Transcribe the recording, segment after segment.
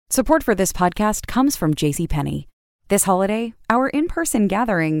Support for this podcast comes from JCPenney. This holiday, our in-person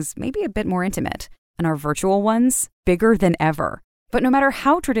gatherings may be a bit more intimate, and our virtual ones, bigger than ever. But no matter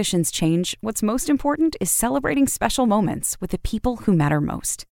how traditions change, what's most important is celebrating special moments with the people who matter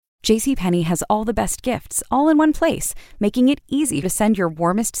most. JCPenney has all the best gifts, all in one place, making it easy to send your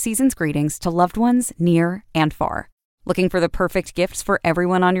warmest season's greetings to loved ones near and far. Looking for the perfect gifts for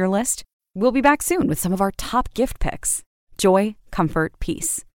everyone on your list? We'll be back soon with some of our top gift picks. Joy, comfort,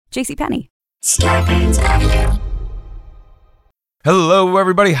 peace. JCPenney. Hello,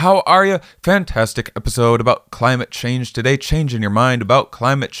 everybody. How are you? Fantastic episode about climate change today. Changing your mind about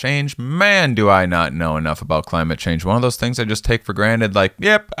climate change. Man, do I not know enough about climate change. One of those things I just take for granted, like,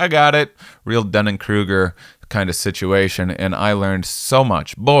 yep, I got it. Real Dunning-Kruger kind of situation. And I learned so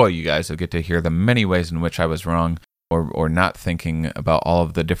much. Boy, you guys will get to hear the many ways in which I was wrong. Or not thinking about all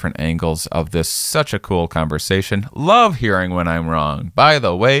of the different angles of this. Such a cool conversation. Love hearing when I'm wrong. By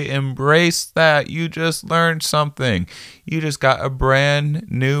the way, embrace that. You just learned something. You just got a brand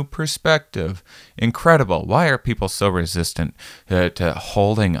new perspective. Incredible. Why are people so resistant to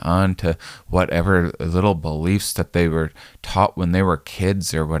holding on to whatever little beliefs that they were taught when they were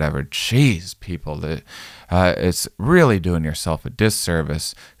kids or whatever? Jeez, people. It's really doing yourself a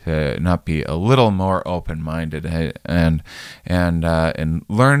disservice to not be a little more open-minded and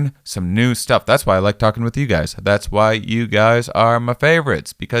learn some new stuff. That's why I like talking with you guys. That's why you guys are my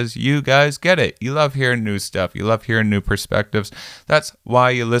favorites, because you guys get it. You love hearing new stuff. You love hearing new perspectives. That's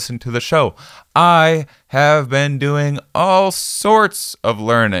why you listen to the show. I have been doing all sorts of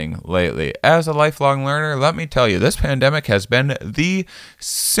learning lately. As a lifelong learner, let me tell you, this pandemic has been the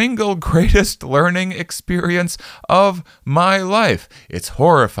single greatest learning experience of my life. It's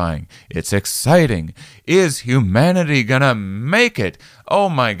horrifying. It's exciting. Is humanity gonna make it? Oh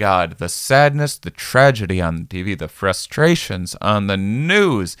my God, the sadness, the tragedy on TV, the frustrations on the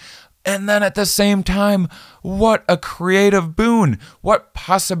news. And then at the same time, what a creative boon. What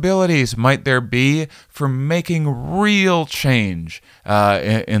possibilities might there be for making real change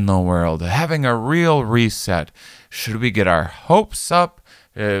in the world, having a real reset? Should we get our hopes up?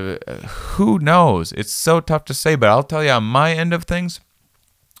 Who knows? It's so tough to say, but I'll tell you on my end of things,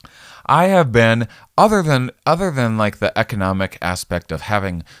 I have been, other than like the economic aspect of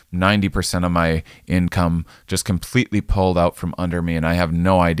having 90% of my income just completely pulled out from under me, and I have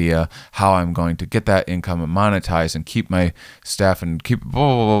no idea how I'm going to get that income and monetize and keep my staff and keep blah,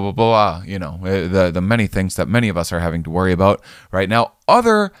 blah, blah, blah, blah, you know, the many things that many of us are having to worry about right now.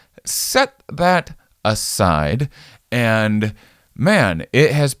 Set that aside, and man,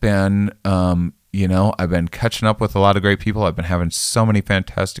 it has been, I've been catching up with a lot of great people. I've been having so many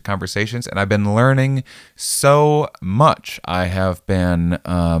fantastic conversations, and I've been learning so much. I have been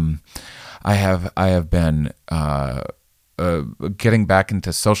getting back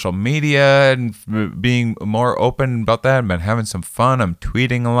into social media and being more open about that. I've been having some fun. I'm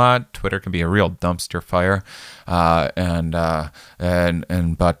tweeting a lot. Twitter can be a real dumpster fire, but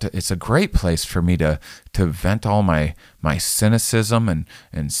it's a great place for me to vent all my cynicism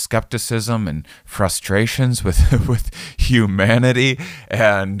and skepticism and frustrations with humanity,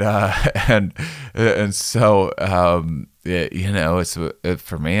 and so it's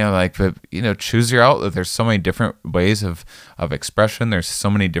for me. I'm like, choose your outlet. There's so many different ways of expression. There's so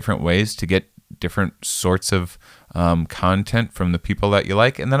many different ways to get different sorts of content from the people that you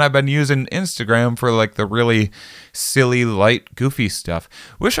like. And then I've been using Instagram for like the really silly, light, goofy stuff.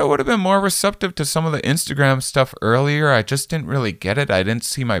 Wish I would have been more receptive to some of the Instagram stuff earlier. I just didn't really get it. I didn't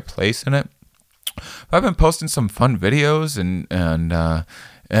see my place in it. But I've been posting some fun videos and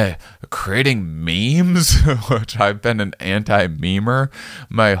creating memes, which I've been an anti-memer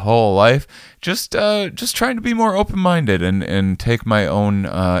my whole life. Just trying to be more open-minded and take my own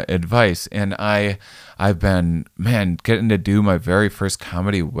advice. And I've been, getting to do my very first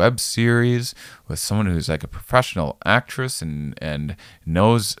comedy web series with someone who's like a professional actress and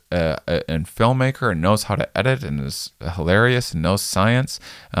knows and filmmaker and knows how to edit and is hilarious and knows science.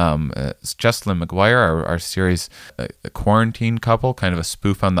 It's Jessalyn McGuire, our series, a quarantine couple, kind of a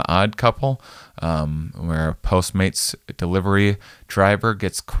spoof on The Odd Couple, where a Postmates delivery driver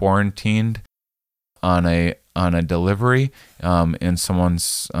gets quarantined on a delivery in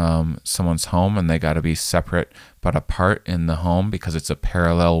someone's home, and they got to be separate but apart in the home because it's a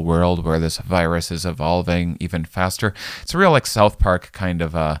parallel world where this virus is evolving even faster. It's a real like South Park kind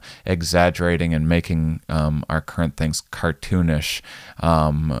of exaggerating and making our current things cartoonish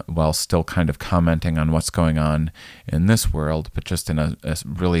while still kind of commenting on what's going on in this world, but just in a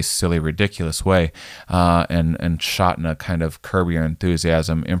really silly, ridiculous way, and shot in a kind of Curb Your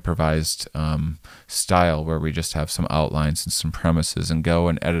Enthusiasm improvised style where we just have some outlines and some premises and go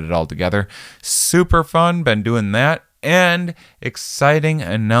and edit it all together. Super fun, been doing that. And exciting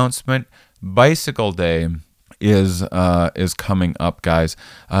announcement, Bicycle Day is coming up, guys.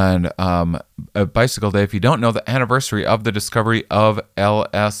 And Bicycle Day, if you don't know, the anniversary of the discovery of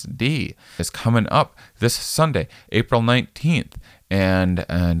LSD is coming up this Sunday, April 19th. And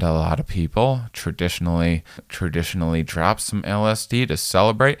a lot of people traditionally drop some LSD to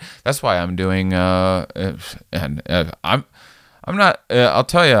celebrate. That's why I'm doing I'm not. I'll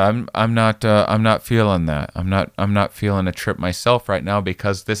tell you, I'm not feeling that. I'm not feeling a trip myself right now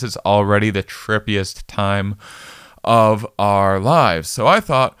because this is already the trippiest time of our lives. So I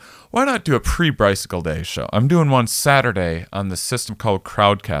thought, why not do a pre-Bicycle Day show? I'm doing one Saturday on the system called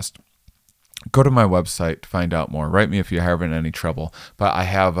Crowdcast. Go to my website to find out more. Write me if you're having any trouble. But I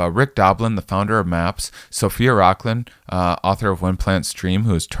have Rick Doblin, the founder of MAPS, Sophia Rocklin, author of When Plants Stream,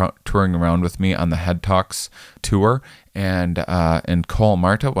 who is touring around with me on the Head Talks tour, and Cole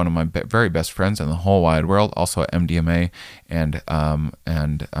Marta, one of my very best friends in the whole wide world, also at MDMA and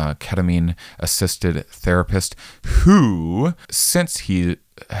ketamine-assisted therapist, who, since he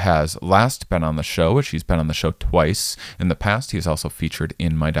has last been on the show, which he's been on the show twice in the past. He is also featured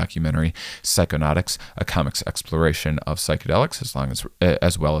in my documentary Psychonautics, a comics exploration of psychedelics,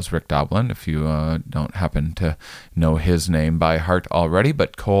 as well as Rick Doblin, if you don't happen to know his name by heart already.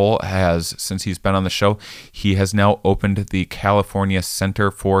 But Cole has, since he's been on the show, he has now opened the California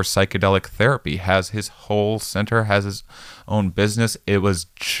Center for Psychedelic Therapy, has his whole center, has his own business. It was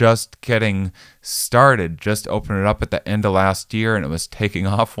just getting started, just opened it up at the end of last year, and it was taking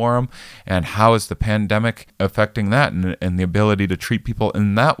off for him. And how is the pandemic affecting that and the ability to treat people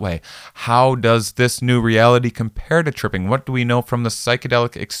in that way? How does this new reality compare to tripping? What do we know from the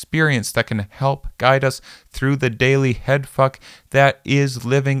psychedelic experience that can help guide us through the daily headfuck that is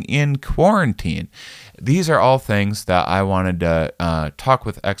living in quarantine? These are all things that I wanted to talk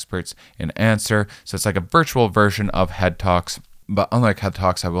with experts and answer. So it's like a virtual version of Head Talks. But unlike Head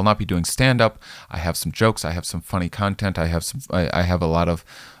Talks, I will not be doing stand-up. I have some jokes. I have some funny content. I have a lot of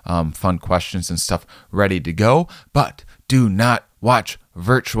fun questions and stuff ready to go. But do not watch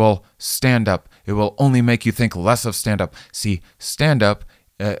virtual stand-up. It will only make you think less of stand-up. See, stand-up,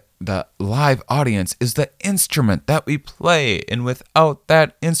 the live audience is the instrument that we play, and without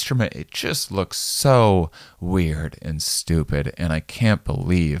that instrument, it just looks so weird and stupid, and I can't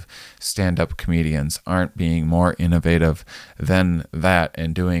believe stand-up comedians aren't being more innovative than that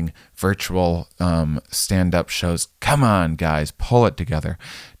and doing virtual stand-up shows. Come on, guys, pull it together.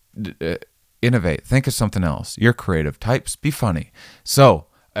 Innovate. Think of something else. You're creative types. Be funny. So,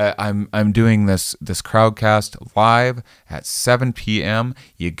 I'm doing this Crowdcast live at 7 p.m.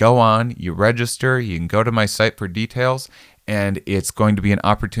 You go on, you register, you can go to my site for details, and it's going to be an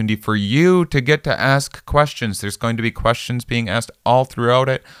opportunity for you to get to ask questions. There's going to be questions being asked all throughout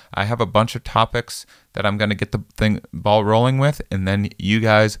it. I have a bunch of topics that I'm going to get the ball rolling with, and then you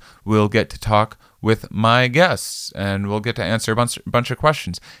guys will get to talk with my guests, and we'll get to answer a bunch of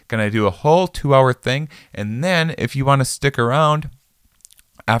questions. Going to do a whole 2-hour thing, and then if you want to stick around,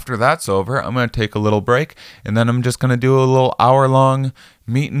 after that's over, I'm going to take a little break, and then I'm just going to do a little hour-long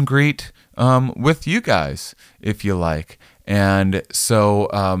meet and greet with you guys, if you like. And so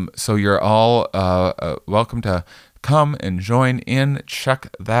you're all welcome to come and join in. Check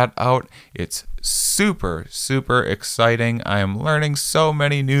that out. It's super, super exciting. I am learning so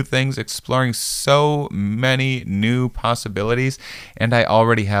many new things, exploring so many new possibilities, and I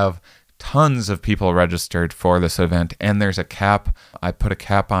already have tons of people registered for this event, and there's a cap. I put a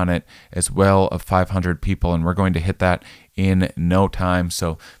cap on it as well of 500 people, and we're going to hit that in no time.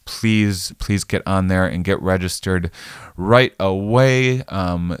 So please get on there and get registered right away.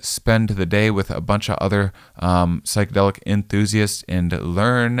 Spend the day with a bunch of other psychedelic enthusiasts and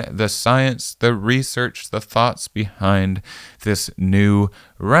learn the science, the research, the thoughts behind this new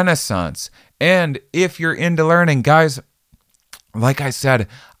renaissance. And if you're into learning, guys, like I said,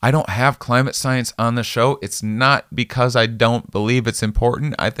 I don't have climate science on the show. It's not because I don't believe it's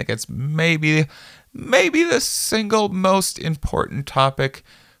important. I think it's maybe the single most important topic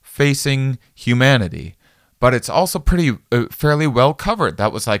facing humanity. but it's also pretty fairly well covered.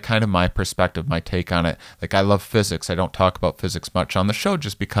 That was like kind of my perspective, my take on it. Like, I love physics. I don't talk about physics much on the show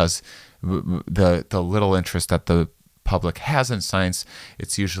just because the little interest that the public has in science,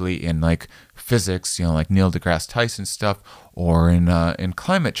 it's usually in like physics, like Neil deGrasse Tyson stuff, or in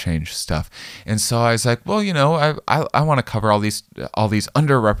climate change stuff. And so I was like, well, I want to cover all these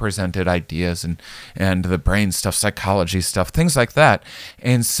underrepresented ideas and the brain stuff, psychology stuff, things like that.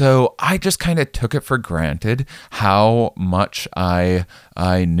 And so I just kind of took it for granted how much I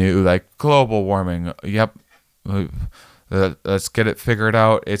knew, like global warming. Yep, let's get it figured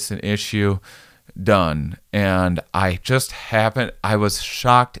out. It's an issue. Done. And I was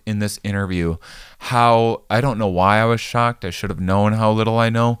shocked in this interview how, I don't know why I was shocked. I should have known how little I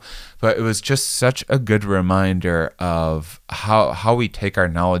know, but it was just such a good reminder of how we take our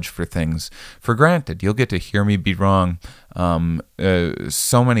knowledge for things for granted. You'll get to hear me be wrong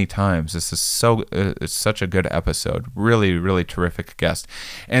so many times. This is it's such a good episode. Really, really terrific guest.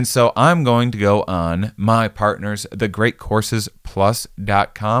 And so I'm going to go on my partners,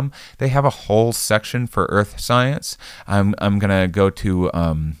 thegreatcoursesplus.com. They have a whole section for earth science. I'm going to go to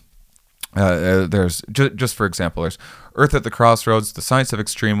there's just for example, there's Earth at the Crossroads, the science of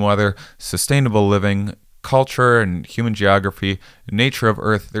extreme weather, sustainable living, culture and human geography, nature of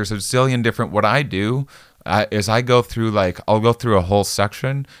Earth. There's a zillion different. What I do is I'll go through a whole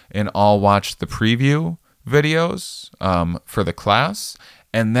section and I'll watch the preview videos for the class,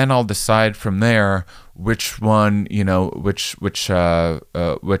 and then I'll decide from there which one, which lecturer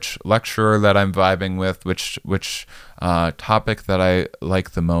that I'm vibing with, which topic that I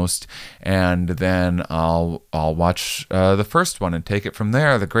like the most, and then I'll watch the first one and take it from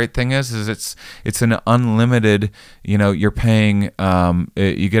there. The great thing is it's an unlimited, you're paying,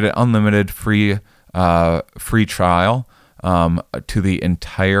 you get an unlimited free trial to the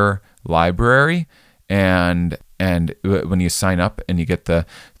entire library, and when you sign up and you get the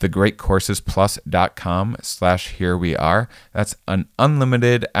greatcoursesplus.com/herewere, that's an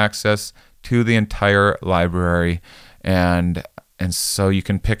unlimited access to the entire library, and so you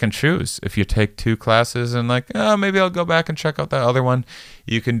can pick and choose. If you take 2 classes and maybe I'll go back and check out that other one,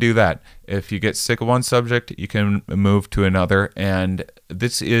 you can do that. If you get sick of one subject, you can move to another, and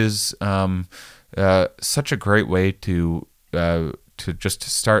this is such a great way to just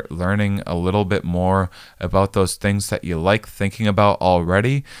start learning a little bit more about those things that you like thinking about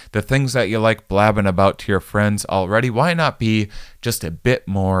already, the things that you like blabbing about to your friends already. Why not be just a bit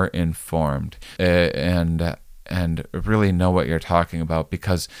more informed and really know what you're talking about?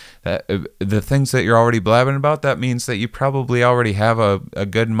 Because the things that you're already blabbing about, that means that you probably already have a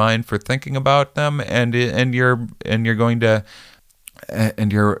good mind for thinking about them, and you're going to,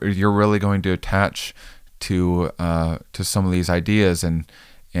 and you're really going to attach to some of these ideas, and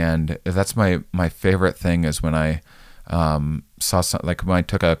that's my favorite thing is when I saw when I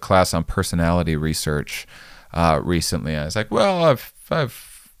took a class on personality research recently. I was like, well,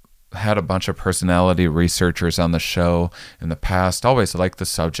 I've had a bunch of personality researchers on the show in the past, always liked the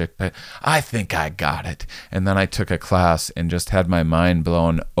subject, but I think I got it. And then I took a class and just had my mind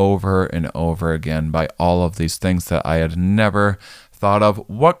blown over and over again by all of these things that I had never thought of.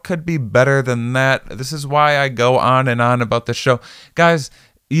 What could be better than that? This is why I go on and on about the show. Guys,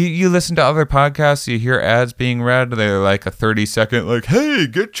 you listen to other podcasts, you hear ads being read, they're like a 30-second, hey,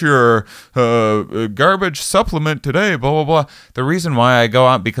 get your garbage supplement today, blah, blah, blah. The reason why I go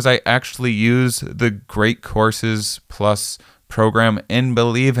on, because I actually use the Great Courses Plus program and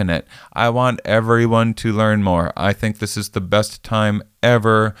believe in it. I want everyone to learn more. I think this is the best time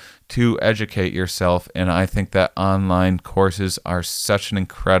ever to educate yourself, and I think that online courses are such an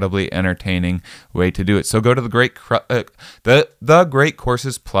incredibly entertaining way to do it. So go to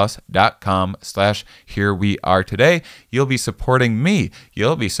thegreatcoursesplus.com/herewere today. You'll be supporting me.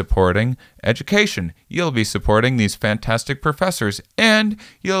 You'll be supporting education. You'll be supporting these fantastic professors, and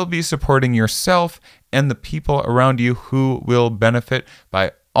you'll be supporting yourself and the people around you who will benefit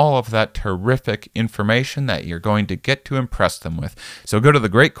by all of that terrific information that you're going to get to impress them with. So go to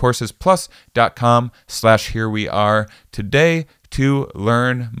thegreatcoursesplus.com/herewere today to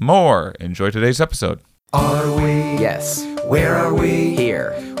learn more. Enjoy today's episode. Are we? Yes. Where are we?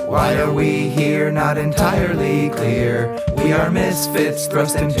 Here. Why are we here? Not entirely clear. We are misfits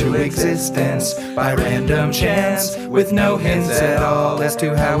thrust into existence by random chance, with no hints at all as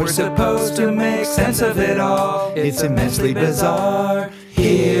to how we're supposed to make sense of it all. It's immensely bizarre.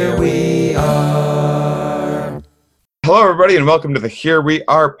 Here we are. Hello, everybody, and welcome to the Here We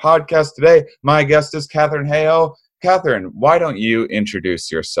Are podcast today. My guest is Catherine Hayo. Catherine, why don't you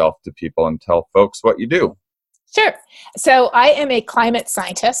introduce yourself to people and tell folks what you do? Sure. So I am a climate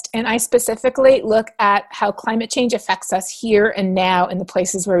scientist, and I specifically look at how climate change affects us here and now in the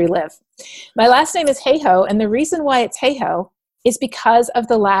places where we live. My last name is Hayhoe, and the reason why it's Hayhoe is because of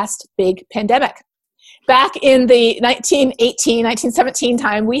the last big pandemic. Back in the 1917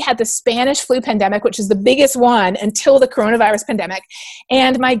 time, we had the Spanish flu pandemic, which is the biggest one until the coronavirus pandemic.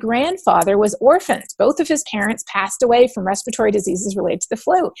 And my grandfather was orphaned. Both of his parents passed away from respiratory diseases related to the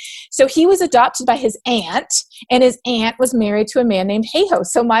flu. So he was adopted by his aunt, and his aunt was married to a man named Hayhoe.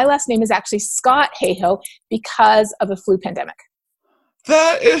 So my last name is actually Scott Hayhoe because of a flu pandemic.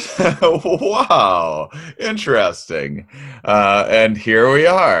 That is, wow, interesting. And here we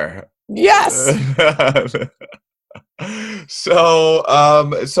are. Yes. So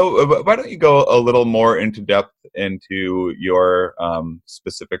why don't you go a little more into depth into your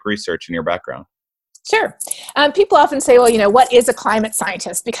specific research and your background? Sure. People often say, well, what is a climate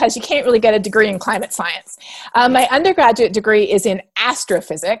scientist? Because you can't really get a degree in climate science. My undergraduate degree is in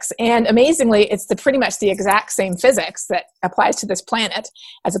astrophysics, and amazingly, it's pretty much the exact same physics that applies to this planet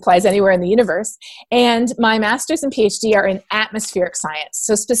as applies anywhere in the universe. And my master's and PhD are in atmospheric science,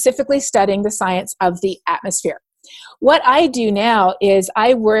 so specifically studying the science of the atmosphere. What I do now is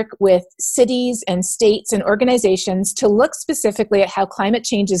I work with cities and states and organizations to look specifically at how climate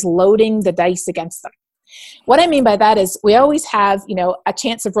change is loading the dice against them. What I mean by that is we always have, a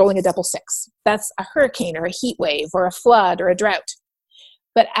chance of rolling a double six. That's a hurricane or a heat wave or a flood or a drought.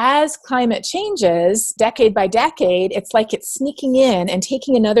 But as climate changes, decade by decade, it's like it's sneaking in and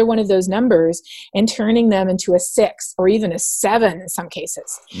taking another one of those numbers and turning them into a 6 or even a 7 in some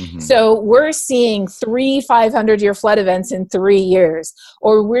cases. Mm-hmm. So we're seeing 3 500-year flood events in 3 years,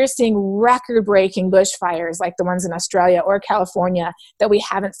 or we're seeing record-breaking bushfires like the ones in Australia or California that we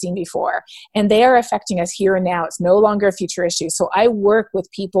haven't seen before. And they are affecting us here and now. It's no longer a future issue. So I work with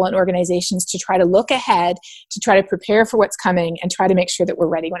people and organizations to try to look ahead, to try to prepare for what's coming, and try to make sure that we're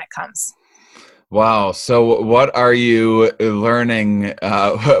ready when it comes. Wow. So what are you learning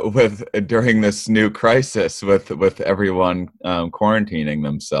during this new crisis with everyone quarantining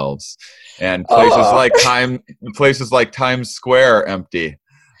themselves and places like Times Square empty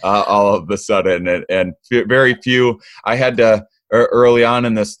all of a sudden and very few. I had to early on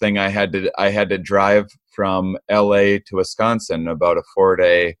in this thing. I had to drive from LA to Wisconsin, about a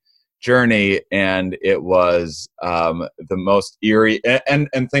 4-day journey, and it was the most eerie and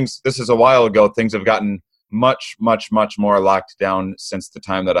things. This is a while ago. Things have gotten much more locked down since the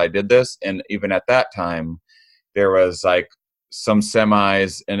time that I did this, and even at that time there was like some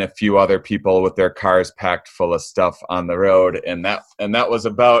semis and a few other people with their cars packed full of stuff on the road, and that was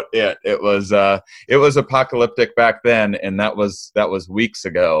about it. It was apocalyptic back then, and that was weeks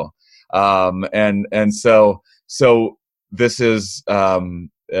ago. And so this is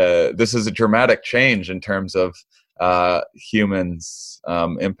a dramatic change in terms of humans'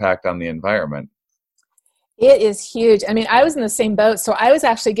 impact on the environment. It is huge. I mean, I was in the same boat. So I was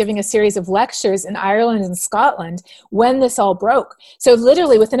actually giving a series of lectures in Ireland and Scotland when this all broke. So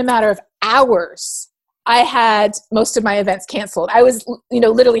literally within a matter of hours, I had most of my events canceled. I was,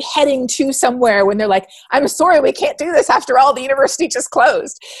 literally heading to somewhere when they're like, I'm sorry, we can't do this. After all, the university just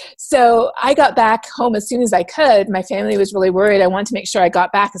closed. So I got back home as soon as I could. My family was really worried. I wanted to make sure I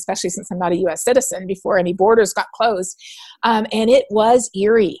got back, especially since I'm not a U.S. citizen, before any borders got closed. And it was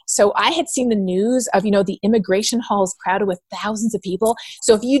eerie. So I had seen the news of, the immigration halls crowded with thousands of people.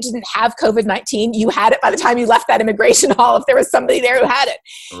 So if you didn't have COVID-19, you had it by the time you left that immigration hall, if there was somebody there who had it.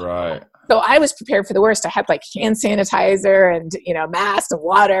 Right. So I was prepared for the worst. I had like hand sanitizer and, masks and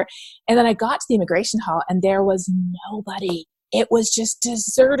water. And then I got to the immigration hall and there was nobody. It was just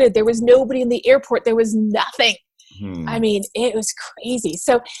deserted. There was nobody in the airport. There was nothing. I mean, it was crazy.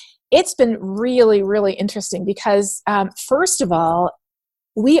 So it's been really, really interesting because first of all,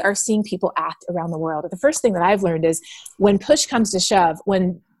 we are seeing people act around the world. The first thing that I've learned is when push comes to shove,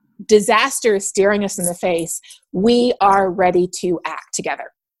 when disaster is staring us in the face, we are ready to act together.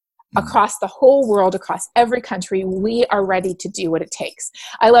 Across the whole world, across every country, we are ready to do what it takes.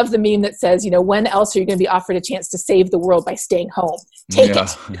 I love the meme that says, when else are you going to be offered a chance to save the world by staying home? Take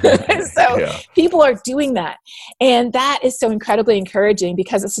it. So people are doing that. And that is so incredibly encouraging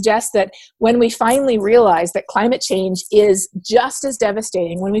because it suggests that when we finally realize that climate change is just as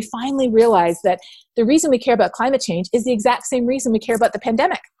devastating, when we finally realize that the reason we care about climate change is the exact same reason we care about the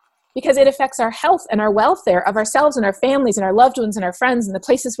pandemic. Because it affects our health and our welfare of ourselves and our families and our loved ones and our friends and the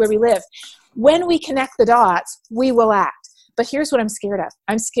places where we live. When we connect the dots, we will act. But here's what I'm scared of.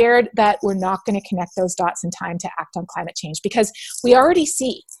 I'm scared that we're not going to connect those dots in time to act on climate change because we already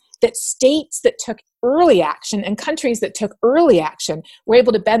see that states that took early action and countries that took early action were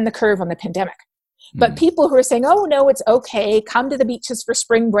able to bend the curve on the pandemic. But people who are saying, oh, no, it's okay, come to the beaches for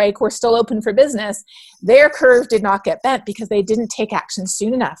spring break, we're still open for business, their curve did not get bent because they didn't take action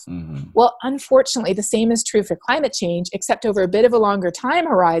soon enough. Well, unfortunately, the same is true for climate change, except over a bit of a longer time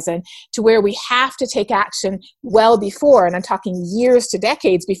horizon, to where we have to take action well before, and I'm talking years to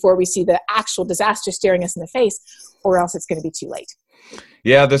decades before we see the actual disaster staring us in the face, or else it's going to be too late.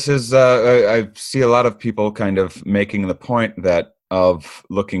 Yeah, this is, I see a lot of people kind of making the point that of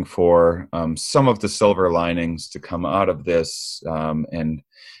looking for some of the silver linings to come out of this, and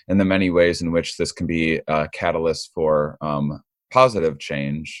the many ways in which this can be a catalyst for positive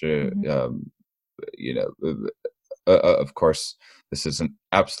change. Of course, this is an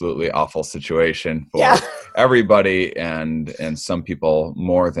absolutely awful situation for everybody, and some people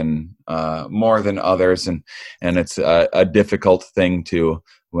more than others, and it's a difficult thing to,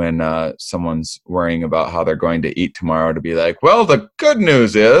 when someone's worrying about how they're going to eat tomorrow, to be like, well, the good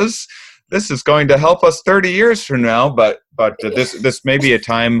news is this is going to help us 30 years from now, but this may be a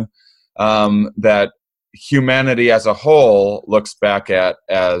time that humanity as a whole looks back at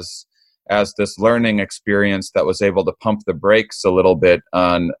as this learning experience that was able to pump the brakes a little bit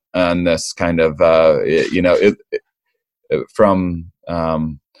on this kind of from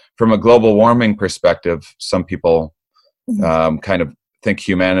a global warming perspective. Some people kind of think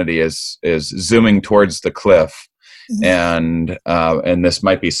humanity is zooming towards the cliff, and this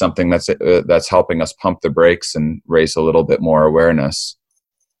might be something that's helping us pump the brakes and raise a little bit more awareness.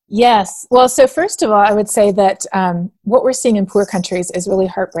 Yes. Well, so first of all, I would say that what we're seeing in poor countries is really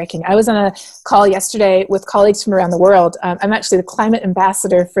heartbreaking. I was on a call yesterday with colleagues from around the world. I'm actually the climate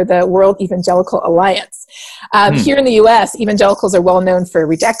ambassador for the World Evangelical Alliance. Here in the U.S., evangelicals are well known for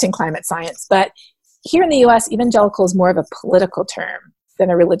rejecting climate science, but here in the U.S., evangelical is more of a political term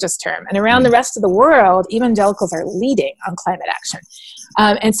than a religious term. And around the rest of the world, evangelicals are leading on climate action.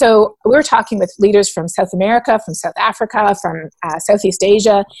 And so we were talking with leaders from South America, from South Africa, from Southeast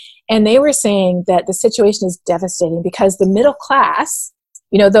Asia, and they were saying that the situation is devastating because the middle class,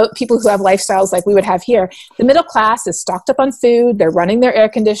 the people who have lifestyles like we would have here, the middle class is stocked up on food, they're running their air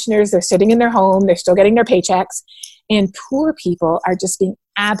conditioners, they're sitting in their home, they're still getting their paychecks, and poor people are just being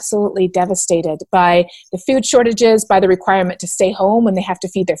absolutely devastated by the food shortages, by the requirement to stay home when they have to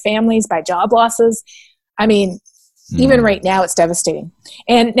feed their families, by job losses. I mean, even right now, it's devastating.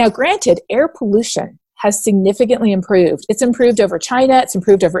 And now, granted, air pollution has significantly improved. It's improved over China. It's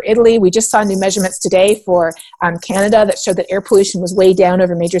improved over Italy. We just saw new measurements today for Canada that showed that air pollution was way down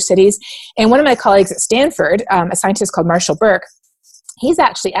over major cities. And one of my colleagues at Stanford, a scientist called Marshall Burke, he's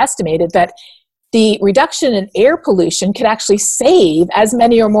actually estimated that the reduction in air pollution could actually save as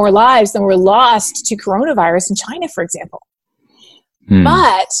many or more lives than were lost to coronavirus in China, for example.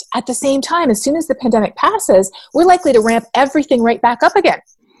 But at the same time, as soon as the pandemic passes, we're likely to ramp everything right back up again.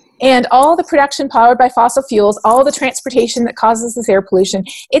 And all the production powered by fossil fuels, all the transportation that causes this air pollution,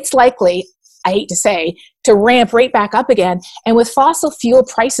 it's likely, I hate to say, to ramp right back up again. And with fossil fuel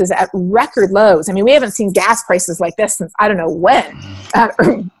prices at record lows, I mean, we haven't seen gas prices like this since I don't know when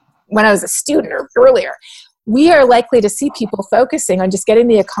I was a student or earlier. We are likely to see people focusing on just getting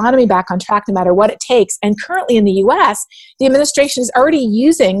the economy back on track no matter what it takes. And currently in the US, the administration is already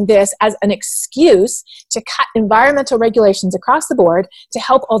using this as an excuse to cut environmental regulations across the board to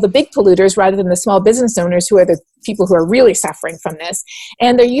help all the big polluters rather than the small business owners who are the people who are really suffering from this.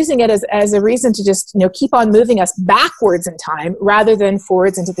 And they're using it as a reason to just keep on moving us backwards in time rather than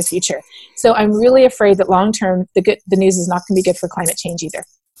forwards into the future. So I'm really afraid that long term, the news is not going to be good for climate change either.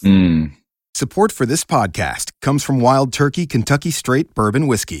 Support for this podcast comes from Wild Turkey Kentucky Straight Bourbon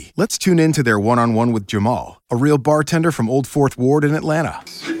Whiskey. Let's tune in to their one-on-one with Jamal, a real bartender from Old Fourth Ward in Atlanta.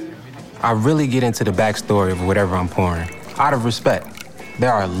 I really get into the backstory of whatever I'm pouring, out of respect.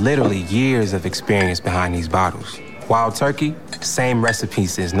 There are literally years of experience behind these bottles. Wild Turkey, same recipe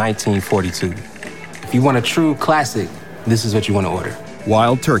since 1942. If you want a true classic, this is what you want to order.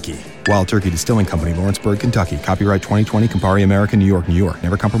 Wild Turkey. Wild Turkey Distilling Company, Lawrenceburg, Kentucky. Copyright 2020, Campari American, New York, New York.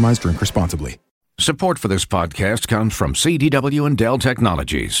 Never compromise, drink responsibly. Support for this podcast comes from CDW and Dell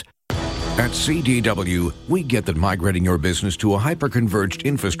Technologies. At CDW, we get that migrating your business to a hyper-converged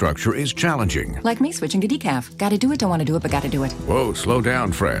infrastructure is challenging. Like me switching to decaf. Gotta do it, don't want to do it, but gotta do it. Whoa, slow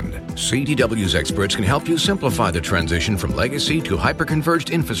down, friend. CDW's experts can help you simplify the transition from legacy to hyper-converged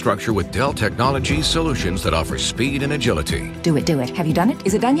infrastructure with Dell Technologies solutions that offer speed and agility. Do it, do it. Have you done it?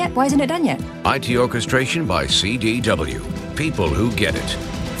 Is it done yet? Why isn't it done yet? IT orchestration by CDW. People who get it.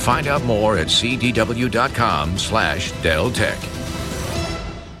 Find out more at cdw.com/DellTech.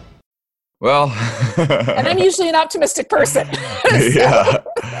 Well, and I'm usually an optimistic person. Yeah.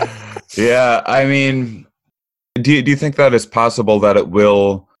 I mean, do you think that it's possible that it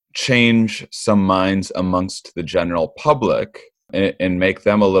will change some minds amongst the general public and make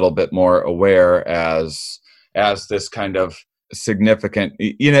them a little bit more aware as this kind of significant,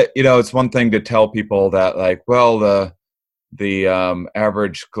 it's one thing to tell people that, like, well, the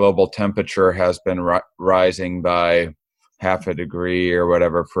average global temperature has been rising by half a degree or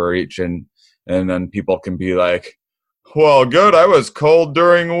whatever for each, and then people can be like, well, good, I was cold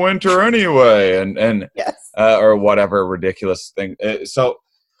during winter anyway, and yes. Or whatever ridiculous thing.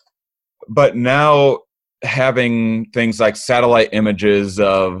 But now having things like satellite images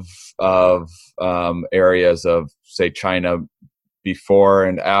of areas of, say, China before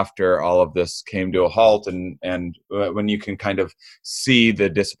and after all of this came to a halt, and when you can kind of see the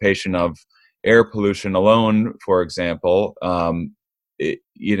dissipation of air pollution alone, for example,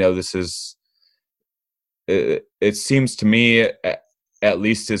 this is, it seems to me at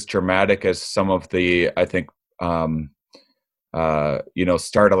least as dramatic as some of the, I think,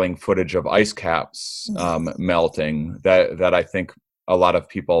 startling footage of ice caps melting that I think a lot of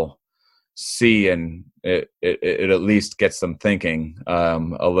people see, and it at least gets them thinking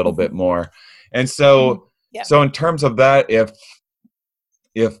a little bit more. And so so in terms of that, if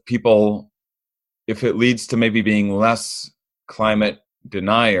it leads to maybe being less climate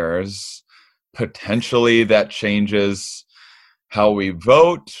deniers, potentially that changes how we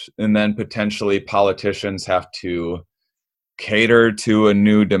vote, and then potentially politicians have to cater to a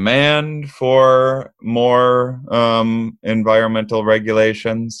new demand for more environmental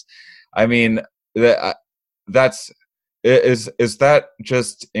regulations. I mean, is that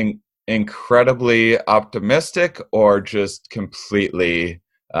just incredibly optimistic, or just completely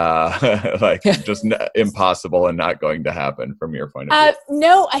just impossible and not going to happen from your point of view?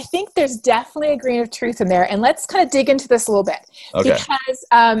 No, I think there's definitely a grain of truth in there, and let's kind of dig into this a little bit, because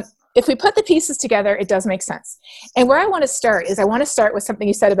if we put the pieces together, it does make sense. And where I want to start is, I want to start with something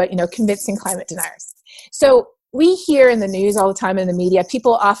you said about, convincing climate deniers. So we hear in the news all the time, in the media,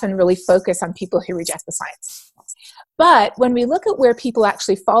 people often really focus on people who reject the science. But when we look at where people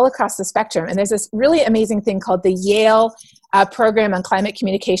actually fall across the spectrum, and there's this really amazing thing called the Yale Program on Climate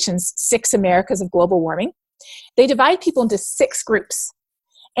Communications, 6 Americas of Global Warming. They divide people into 6 groups.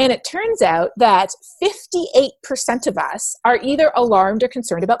 And it turns out that 58% of us are either alarmed or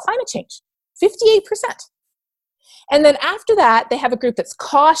concerned about climate change. 58%. And then after that, they have a group that's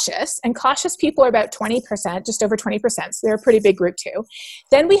cautious, and cautious people are about 20%, just over 20%, so they're a pretty big group too.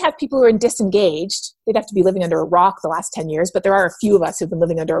 Then we have people who are disengaged. They'd have to be living under a rock the last 10 years, but there are a few of us who've been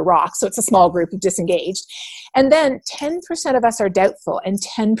living under a rock, so it's a small group of disengaged. And then 10% of us are doubtful, and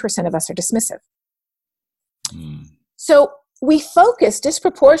 10% of us are dismissive. So we focus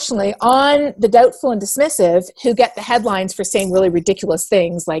disproportionately on the doubtful and dismissive, who get the headlines for saying really ridiculous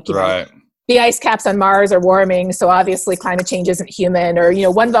things like, the ice caps on Mars are warming, so obviously climate change isn't human, or,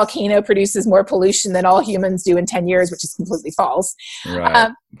 one volcano produces more pollution than all humans do in 10 years, which is completely false.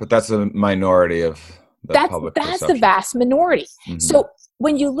 Right. But that's a minority of the public perception. That's the vast minority. Mm-hmm. So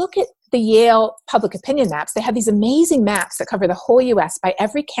when you look at the Yale public opinion maps, they have these amazing maps that cover the whole US by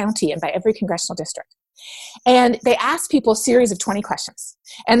every county and by every congressional district. And they ask people a series of 20 questions.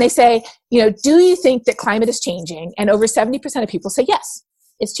 And they say, do you think that climate is changing? And over 70% of people say, yes,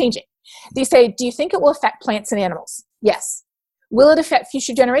 it's changing. They say, do you think it will affect plants and animals? Yes. Will it affect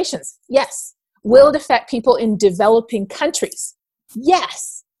future generations? Yes. Will it affect people in developing countries?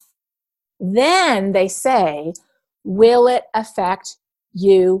 Yes. Then they say, will it affect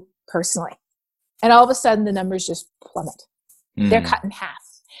you personally? And all of a sudden, the numbers just plummet. They're cut in half.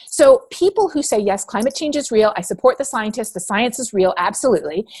 So people who say, yes, climate change is real, I support the scientists, the science is real,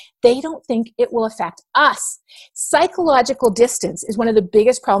 absolutely, they don't think it will affect us. Psychological distance is one of the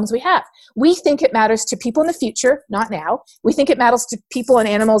biggest problems we have. We think it matters to people in the future, not now. We think it matters to people and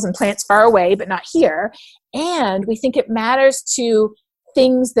animals and plants far away, but not here. And we think it matters to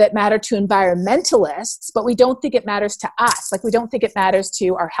things that matter to environmentalists, but we don't think it matters to us. Like, we don't think it matters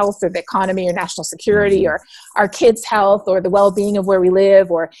to our health or the economy or national security or our kids' health or the well-being of where we live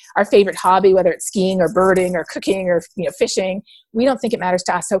or our favorite hobby, whether it's skiing or birding or cooking or fishing. We don't think it matters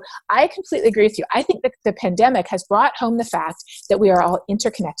to us. So I completely agree with you. I think that the pandemic has brought home the fact that we are all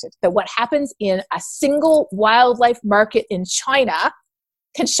interconnected, that what happens in a single wildlife market in China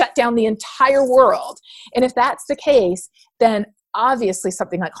can shut down the entire world. And if that's the case, then obviously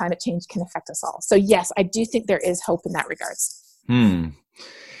something like climate change can affect us all. So yes, I do think there is hope in that regards.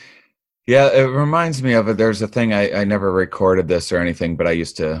 Yeah, it reminds me of it. There's a thing, I never recorded this or anything, but I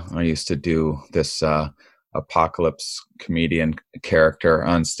used to do this apocalypse comedian character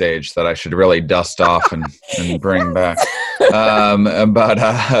on stage that I should really dust off and bring back. But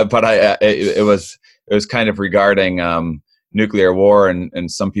it was kind of regarding nuclear war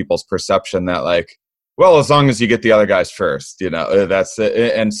and some people's perception that like, well, as long as you get the other guys first, that's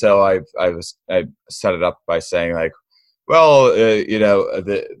it. And so I set it up by saying like, well,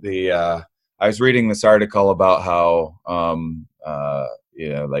 I was reading this article about how,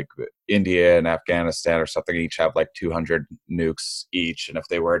 like India and Afghanistan or something each have like 200 nukes each. And if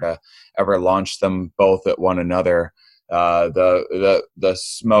they were to ever launch them both at one another, the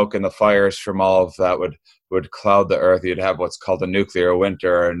smoke and the fires from all of that would cloud the earth. You'd have what's called a nuclear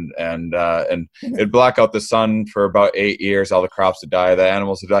winter, and it'd black out the sun for about 8 years. All the crops would die, the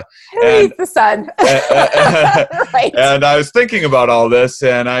animals would die. Who eats the sun? Right. And I was thinking about all this,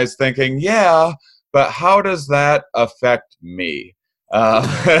 and I was thinking, yeah, but how does that affect me?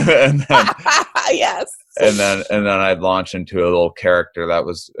 And then, yes. And then I'd launch into a little character that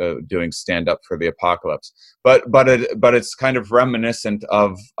was doing stand up for the apocalypse. But it's kind of reminiscent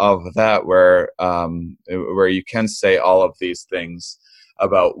of that, where you can say all of these things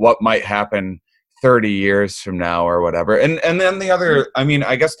about what might happen 30 years from now or whatever. And then the other,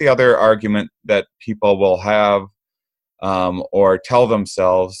 I guess the other argument that people will have or tell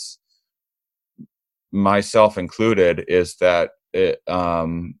themselves, myself included, is that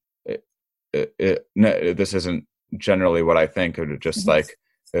this isn't generally what I think. Of just like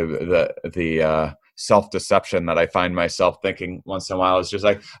the self-deception that I find myself thinking once in a while is just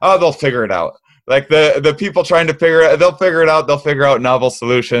like, oh, they'll figure it out. Like the people trying to they'll figure it out. They'll figure out novel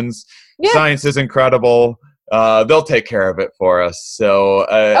solutions. Yeah. Science is incredible. They'll take care of it for us. So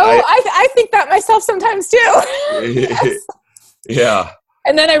I think that myself sometimes too. Yes. Yeah.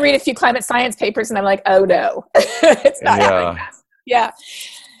 And then I read a few climate science papers and I'm like, oh no, it's not happening fast. Yeah.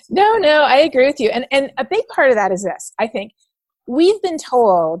 No, I agree with you. And a big part of that is this. I think we've been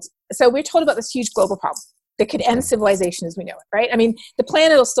told, so we're told about this huge global problem that could end civilization as we know it, right? The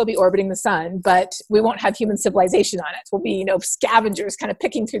planet will still be orbiting the sun, but we won't have human civilization on it. We'll be, scavengers kind of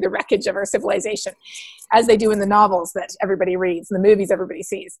picking through the wreckage of our civilization, as they do in the novels that everybody reads and the movies everybody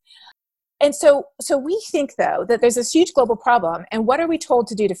sees. And so we think, though, that there's this huge global problem, and what are we told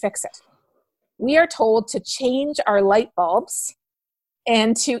to do to fix it? We are told to change our light bulbs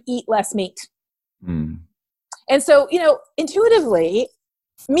and to eat less meat. And so, intuitively,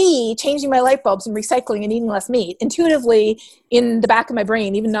 me changing my light bulbs and recycling and eating less meat, intuitively in the back of my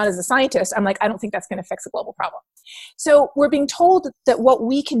brain, even not as a scientist, I'm like, I don't think that's going to fix a global problem. So we're being told that what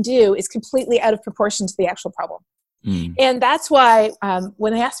we can do is completely out of proportion to the actual problem. And that's why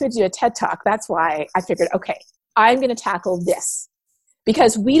when they asked me to do a TED Talk, that's why I figured, okay, I'm going to tackle this.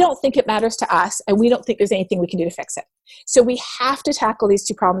 Because we don't think it matters to us, and we don't think there's anything we can do to fix it. So we have to tackle these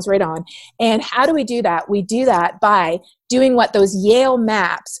two problems right on. And how do we do that? We do that by doing what those Yale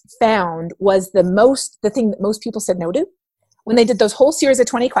maps found was the thing that most people said no to. When they did those whole series of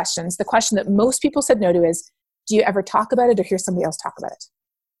 20 questions, the question that most people said no to is, do you ever talk about it or hear somebody else talk about it?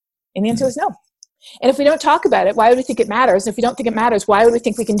 And the answer was no. And if we don't talk about it, why would we think it matters? And if we don't think it matters, why would we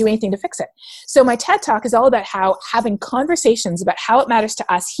think we can do anything to fix it? So my TED Talk is all about how having conversations about how it matters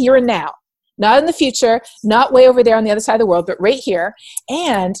to us here and now, not in the future, not way over there on the other side of the world, but right here,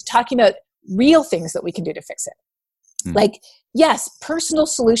 and talking about real things that we can do to fix it. Like, yes, personal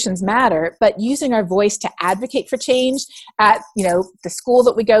solutions matter, but using our voice to advocate for change at, the school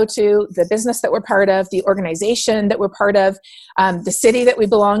that we go to, the business that we're part of, the organization that we're part of, the city that we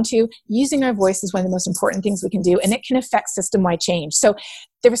belong to, using our voice is one of the most important things we can do, and it can affect system-wide change. So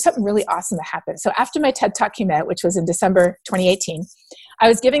there was something really awesome that happened. So after my TED Talk came out, which was in December 2018, I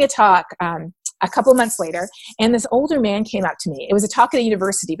was giving a talk a couple of months later, and this older man came up to me. It was a talk at a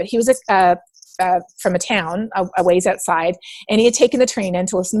university, but he was from a town a ways outside, and he had taken the train in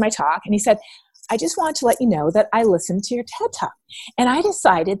to listen to my talk, and he said, I just wanted to let you know that I listened to your TED Talk, and I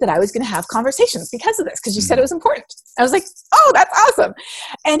decided that I was going to have conversations because of this, because you said it was important. I was like, oh, that's awesome.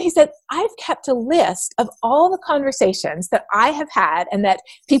 And he said, I've kept a list of all the conversations that I have had and that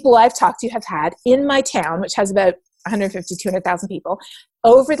people I've talked to have had in my town, which has about 150, 200,000 people,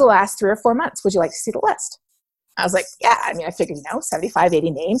 over the last 3 or 4 months. Would you like to see the list? I was like, yeah, I figured, 75,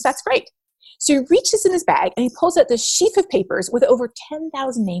 80 names, that's great. So he reaches in his bag and he pulls out this sheaf of papers with over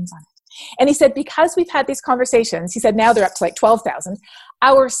 10,000 names on it. And he said, because we've had these conversations, he said, now they're up to like 12,000,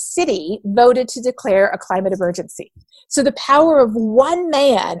 our city voted to declare a climate emergency. So the power of one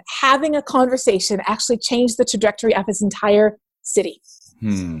man having a conversation actually changed the trajectory of his entire city.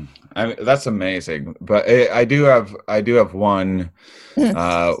 That's amazing. But I do have one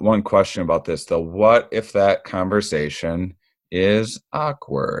question about this, though. What if that conversation is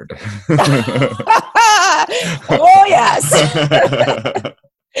awkward? Oh, yes.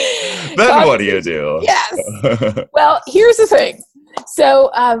 Then what do you do? Yes. Well, here's the thing. So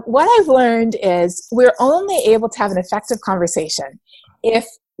what I've learned is we're only able to have an effective conversation if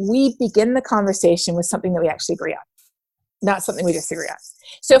we begin the conversation with something that we actually agree on, not something we disagree on.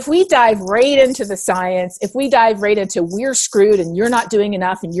 So if we dive right into the science, if we dive right into we're screwed and you're not doing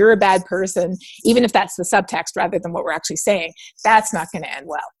enough and you're a bad person, even if that's the subtext rather than what we're actually saying, that's not going to end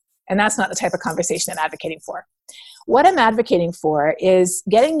well. And that's not the type of conversation I'm advocating for. What I'm advocating for is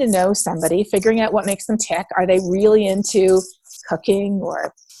getting to know somebody, figuring out what makes them tick. Are they really into cooking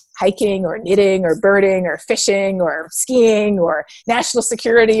or hiking or knitting or birding or fishing or skiing or national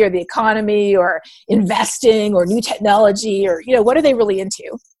security or the economy or investing or new technology, or what are they really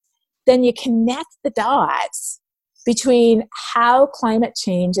into? Then you connect the dots between how climate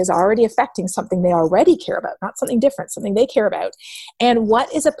change is already affecting something they already care about, not something different, something they care about, and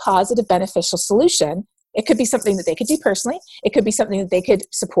what is a positive, beneficial solution. It could be something that they could do personally. It could be something that they could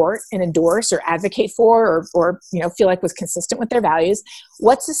support and endorse or advocate for, or feel like was consistent with their values.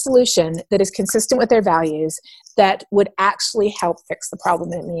 What's a solution that is consistent with their values that would actually help fix the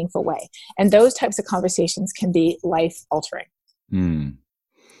problem in a meaningful way? And those types of conversations can be life altering.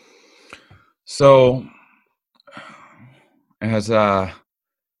 So as I'm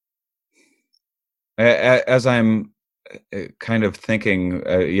kind of thinking,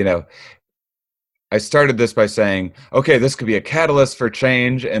 I started this by saying, okay, this could be a catalyst for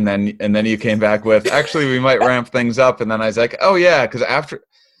change. And then you came back with, actually, we might ramp things up. And then I was like, oh yeah, because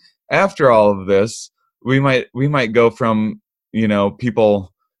after all of this, we might go from,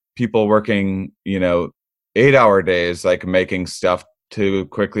 people working, 8-hour days, like making stuff, to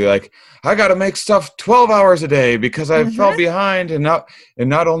quickly like, I got to make stuff 12 hours a day because I fell behind. And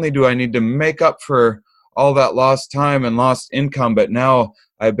not only do I need to make up for all that lost time and lost income, but now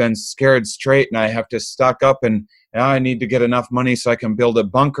I've been scared straight and I have to stock up, and now I need to get enough money so I can build a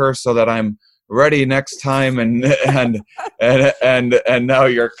bunker so that I'm ready next time. And now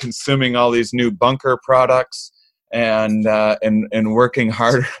you're consuming all these new bunker products and working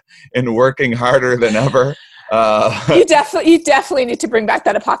harder than ever. You definitely need to bring back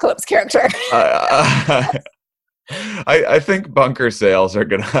that apocalypse character. I think bunker sales are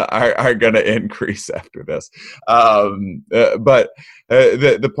gonna increase after this. But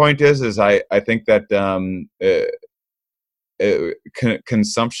the point is I think that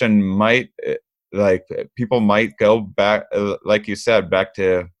consumption might, like, people might go back, like you said, back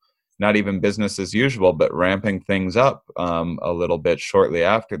to not even business as usual, but ramping things up a little bit shortly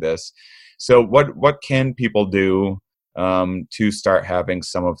after this. So what can people do to start having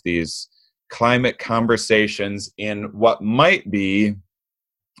some of these climate conversations in what might be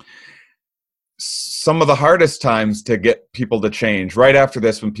some of the hardest times to get people to change, right after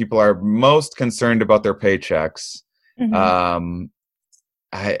this, when people are most concerned about their paychecks? How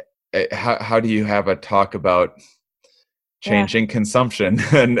do you have a talk about changing consumption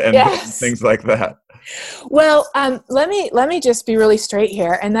and things like that? Well, let me just be really straight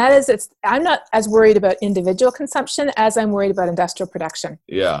here, and that is, I'm not as worried about individual consumption as I'm worried about industrial production.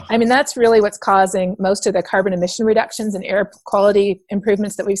 Yeah, I mean, that's really what's causing most of the carbon emission reductions and air quality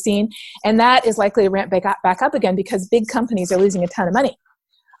improvements that we've seen, and that is likely to ramp back up again because big companies are losing a ton of money.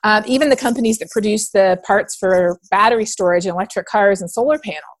 Even the companies that produce the parts for battery storage and electric cars and solar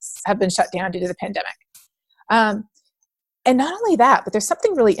panels have been shut down due to the pandemic. And not only that, but there's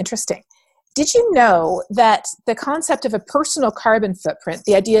something really interesting. Did you know that the concept of a personal carbon footprint,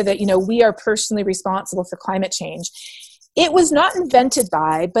 the idea that, we are personally responsible for climate change, it was not invented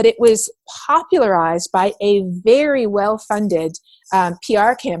by, but it was popularized by a very well-funded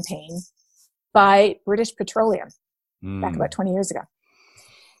PR campaign by British Petroleum back about 20 years ago.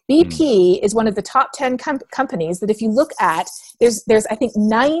 BP is one of the top 10 companies that, if you look at, there's I think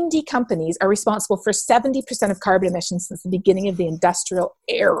 90 companies are responsible for 70% of carbon emissions since the beginning of the industrial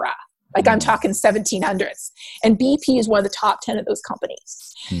era. Like, I'm talking 1700s. And BP is one of the top 10 of those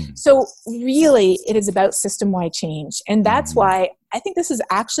companies. So really, it is about system-wide change. And that's why I think this is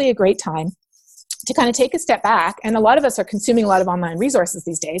actually a great time to kind of take a step back. And a lot of us are consuming a lot of online resources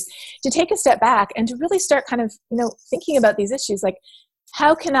these days, to take a step back and to really start kind of, thinking about these issues. Like,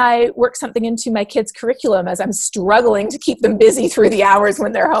 how can I work something into my kids' curriculum as I'm struggling to keep them busy through the hours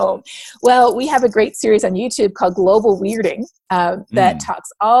when they're home? Well, we have a great series on YouTube called Global Weirding that talks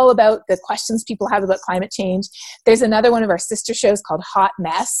all about the questions people have about climate change. There's another one of our sister shows called Hot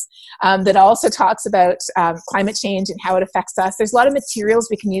Mess that also talks about climate change and how it affects us. There's a lot of materials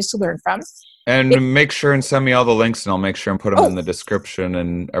we can use to learn from. And make sure and send me all the links, and I'll make sure and put them in the description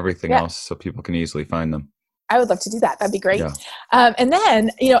and everything else so people can easily find them. I would love to do that. That'd be great. Yeah. And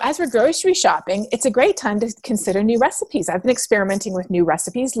then, as we're grocery shopping, it's a great time to consider new recipes. I've been experimenting with new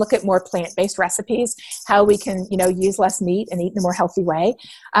recipes, look at more plant-based recipes, how we can, use less meat and eat in a more healthy way.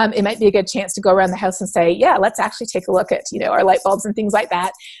 It might be a good chance to go around the house and say, yeah, let's actually take a look at, our light bulbs and things like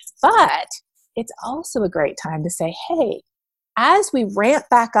that. But it's also a great time to say, hey, as we ramp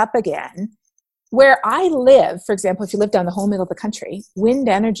back up again, where I live, for example, if you live down the whole middle of the country, wind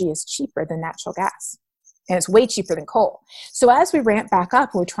energy is cheaper than natural gas. And it's way cheaper than coal. So as we ramp back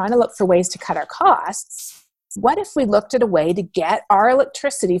up, we're trying to look for ways to cut our costs. What if we looked at a way to get our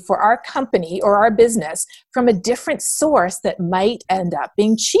electricity for our company or our business from a different source that might end up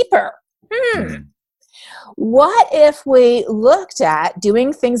being cheaper? What if we looked at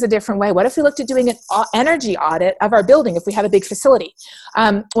doing things a different way? What if we looked at doing an energy audit of our building if we have a big facility?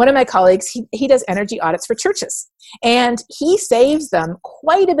 One of my colleagues, he does energy audits for churches. And he saves them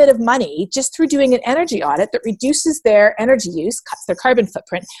quite a bit of money just through doing an energy audit that reduces their energy use, cuts their carbon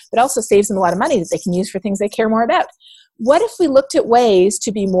footprint, but also saves them a lot of money that they can use for things they care more about. What if we looked at ways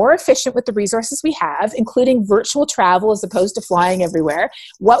to be more efficient with the resources we have, including virtual travel as opposed to flying everywhere,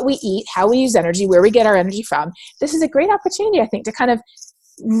 what we eat, how we use energy, where we get our energy from? This is a great opportunity, I think, to kind of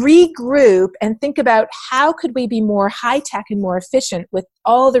regroup and think about how could we be more high-tech and more efficient with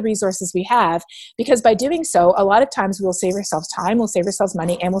all the resources we have, because by doing so, a lot of times we'll save ourselves time, we'll save ourselves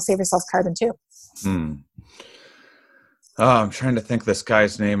money, and we'll save ourselves carbon too. I'm trying to think this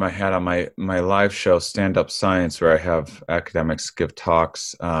guy's name I had on my live show, Stand Up Science, where I have academics give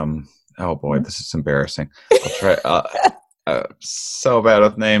talks. Oh boy, this is embarrassing. I'll try. So bad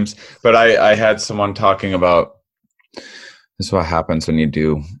with names, but I had someone talking about, this is what happens when you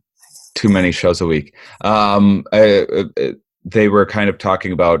do too many shows a week. They were kind of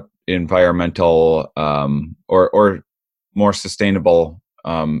talking about environmental or more sustainable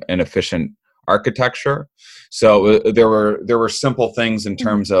and efficient architecture. So there were simple things in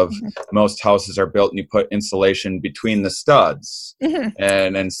terms of most houses are built and you put insulation between the studs,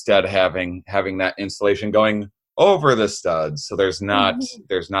 and instead having that insulation going over the studs, so there's not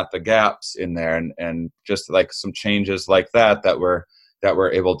the gaps in there, and just like some changes like that were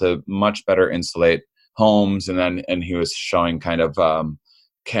able to much better insulate homes. And he was showing kind of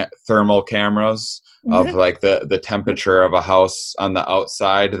thermal cameras of like the temperature of a house on the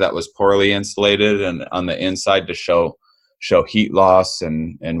outside that was poorly insulated, and on the inside to show heat loss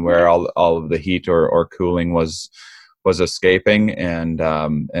and where all of the heat or cooling was escaping. And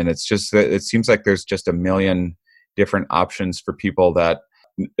it's just, it seems like there's just a million different options for people that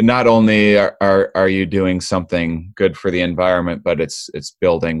not only are you doing something good for the environment, but it's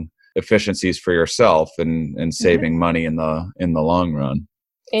building efficiencies for yourself and saving money in the long run.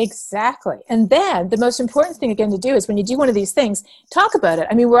 Exactly. And then the most important thing again to do is when you do one of these things, talk about it.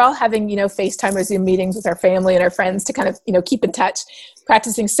 I mean, we're all having, FaceTime or Zoom meetings with our family and our friends to kind of, keep in touch,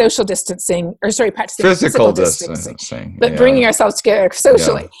 practicing physical distancing, but bringing ourselves together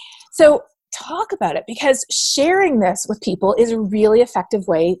socially. Yeah. So talk about it, because sharing this with people is a really effective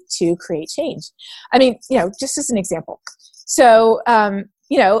way to create change. I mean, just as an example. So, a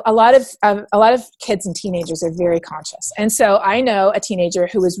lot of kids and teenagers are very conscious. And so I know a teenager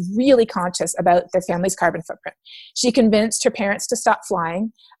who was really conscious about their family's carbon footprint. She convinced her parents to stop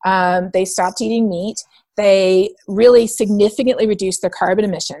flying. They stopped eating meat. They really significantly reduced their carbon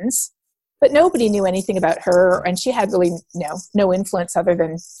emissions, but nobody knew anything about her. And she had really no influence other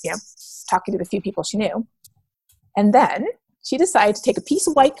than, talking to the few people she knew. And then she decided to take a piece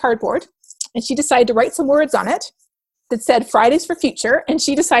of white cardboard and she decided to write some words on it that said Fridays for Future, and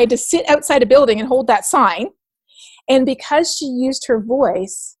she decided to sit outside a building and hold that sign. And because she used her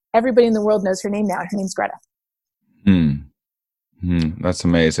voice, everybody in the world knows her name now, and her name's Greta. That's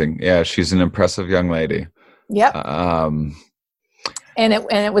amazing. Yeah, she's an impressive young lady. Yep. And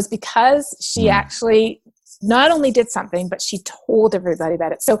it was because she actually not only did something, but she told everybody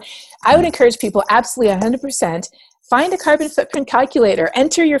about it. So I would encourage people, absolutely 100%, find a carbon footprint calculator,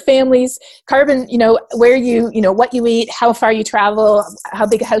 enter your family's carbon, where what you eat, how far you travel, how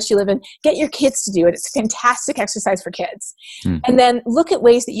big a house you live in. Get your kids to do it. It's a fantastic exercise for kids. And then look at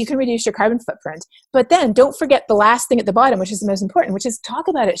ways that you can reduce your carbon footprint. But then don't forget the last thing at the bottom, which is the most important, which is talk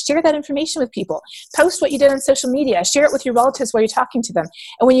about it. Share that information with people. Post what you did on social media. Share it with your relatives while you're talking to them.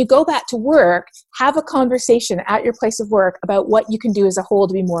 And when you go back to work, have a conversation at your place of work about what you can do as a whole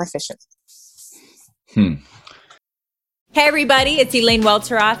to be more efficient. Hey everybody, it's Elaine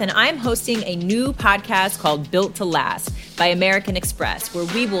Welteroth, and I'm hosting a new podcast called Built to Last. by American Express, where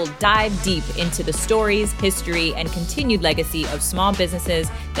we will dive deep into the stories, history, and continued legacy of small businesses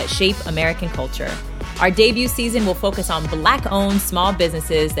that shape American culture. Our debut season will focus on Black-owned small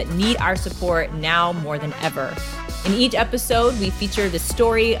businesses that need our support now more than ever. In each episode, we feature the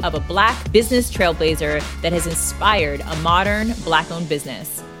story of a Black business trailblazer that has inspired a modern Black-owned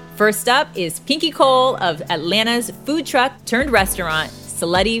business. First up is Pinky Cole of Atlanta's food truck turned restaurant,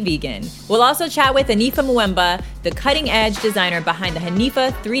 Slutty Vegan. We'll also chat with Hanifa Mwemba, the cutting-edge designer behind the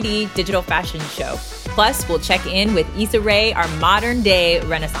Hanifa 3D digital fashion show. Plus, we'll check in with Issa Rae, our modern-day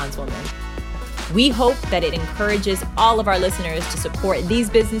Renaissance woman. We hope that it encourages all of our listeners to support these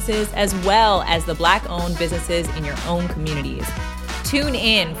businesses as well as the Black-owned businesses in your own communities. Tune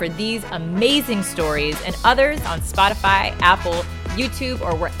in for these amazing stories and others on Spotify, Apple, YouTube,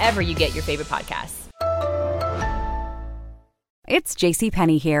 or wherever you get your favorite podcasts. It's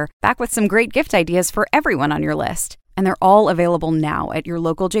JCPenney here, back with some great gift ideas for everyone on your list. And they're all available now at your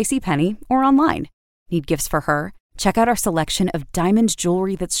local JCPenney or online. Need gifts for her? Check out our selection of diamond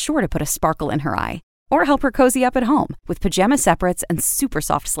jewelry that's sure to put a sparkle in her eye. Or help her cozy up at home with pajama separates and super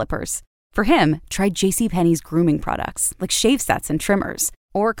soft slippers. For him, try JCPenney's grooming products like shave sets and trimmers.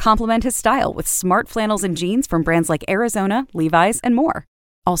 Or complement his style with smart flannels and jeans from brands like Arizona, Levi's, and more.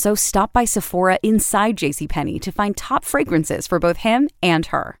 Also, stop by Sephora inside JCPenney to find top fragrances for both him and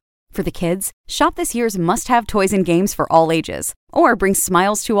her. For the kids, shop this year's must-have toys and games for all ages. Or bring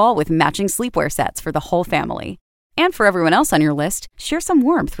smiles to all with matching sleepwear sets for the whole family. And for everyone else on your list, share some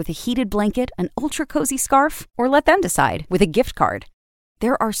warmth with a heated blanket, an ultra-cozy scarf, or let them decide with a gift card.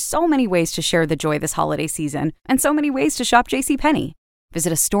 There are so many ways to share the joy this holiday season, and so many ways to shop JCPenney.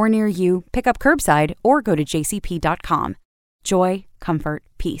 Visit a store near you, pick up curbside, or go to jcp.com. Joy, comfort,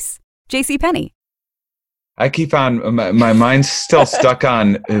 peace. JCPenney. I keep on, my mind's still stuck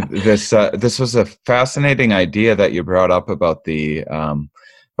on this. This was a fascinating idea that you brought up about the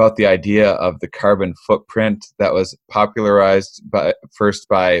idea of the carbon footprint that was popularized first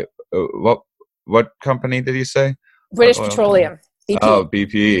by what company did you say? British Petroleum. BP. Oh,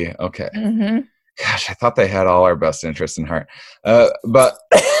 BP. Okay. Mm-hmm. Gosh, I thought they had all our best interests in heart. But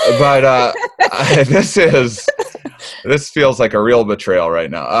this feels like a real betrayal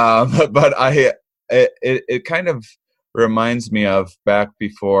right now. But it kind of reminds me of back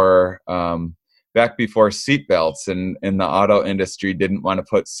before seatbelts, and the auto industry didn't want to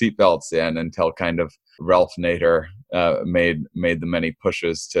put seatbelts in until kind of Ralph Nader made the many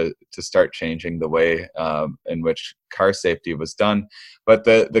pushes to start changing the way in which car safety was done. But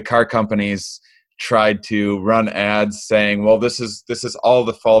the car companies tried to run ads saying, well, this is all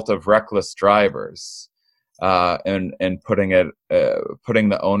the fault of reckless drivers, and putting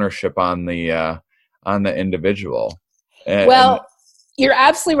the ownership on the individual. You're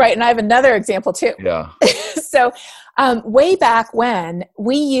absolutely right. And I have another example too. Yeah. So way back when,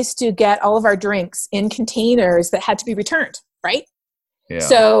 we used to get all of our drinks in containers that had to be returned, right? Yeah.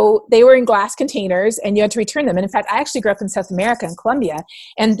 So they were in glass containers and you had to return them. And in fact, I actually grew up in South America, in Colombia.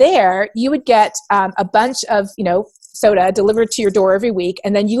 And there you would get a bunch of, soda delivered to your door every week.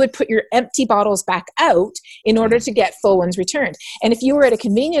 And then you would put your empty bottles back out in order to get full ones returned. And if you were at a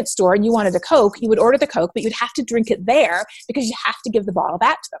convenience store and you wanted a Coke, you would order the Coke, but you'd have to drink it there because you have to give the bottle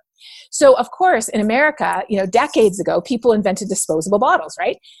back to them. So of course, in America, decades ago, people invented disposable bottles,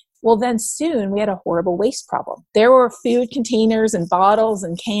 right? Well, then soon we had a horrible waste problem. There were food containers and bottles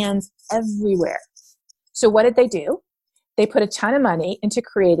and cans everywhere. So what did they do? They put a ton of money into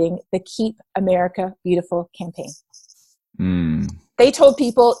creating the Keep America Beautiful campaign. They told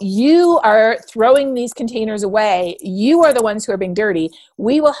people, you are throwing these containers away. You are the ones who are being dirty.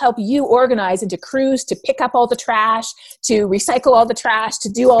 We will help you organize into crews to pick up all the trash, to recycle all the trash, to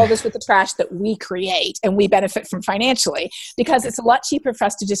do all this with the trash that we create and we benefit from financially, because it's a lot cheaper for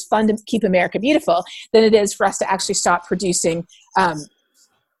us to just fund and Keep America Beautiful than it is for us to actually stop producing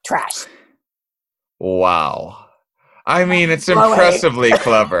trash. Wow. I mean, it's impressively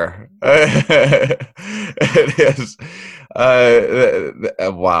clever. It is.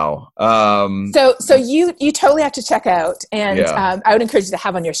 Wow. So you totally have to check out, and I would encourage you to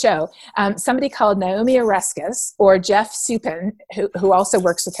have on your show somebody called Naomi Oreskes or Jeff Supin, who also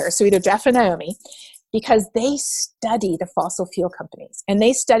works with her. So either Jeff or Naomi, because they study the fossil fuel companies and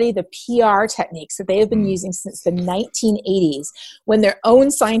they study the PR techniques that they have been using since the 1980s, when their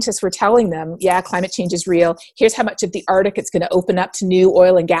own scientists were telling them, yeah, climate change is real. Here's how much of the Arctic it's going to open up to new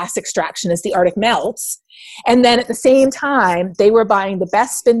oil and gas extraction as the Arctic melts. And then at the same time, they were buying the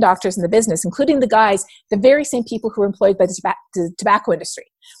best spin doctors in the business, including the very same people who were employed by the tobacco industry.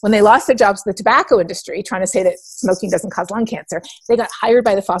 When they lost their jobs in the tobacco industry, trying to say that smoking doesn't cause lung cancer, they got hired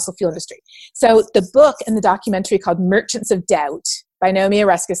by the fossil fuel industry. So the book and the documentary called Merchants of Doubt by Naomi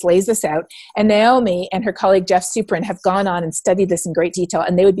Oreskes lays this out. And Naomi and her colleague Jeff Suprin have gone on and studied this in great detail,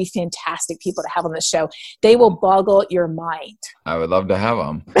 and they would be fantastic people to have on the show. They will boggle your mind. I would love to have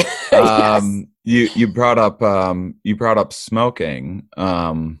them. Yes. You brought up smoking.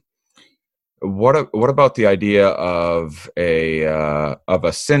 What about the idea of a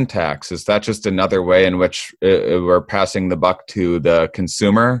sin tax? Is that just another way in which we're passing the buck to the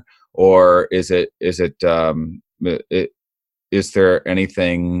consumer, or is there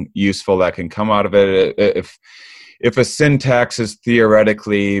anything useful that can come out of it? If a sin tax is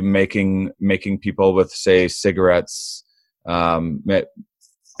theoretically making people with, say, cigarettes,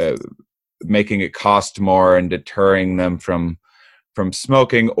 making it cost more and deterring them from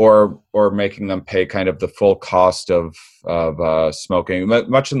smoking, or making them pay kind of the full cost of smoking,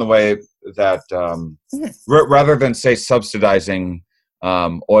 much in the way that rather than, say, subsidizing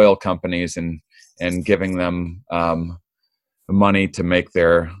oil companies and giving them money to make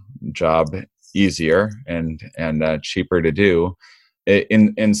their job easier and cheaper to do,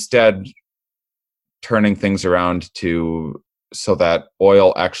 instead turning things around so that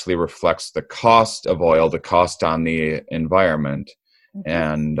oil actually reflects the cost of oil, the cost on the environment.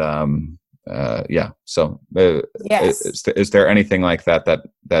 And Yes. Is there anything like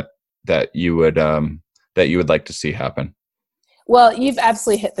that you would like to see happen? Well, you've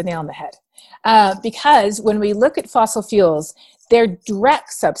absolutely hit the nail on the head. Because when we look at fossil fuels, their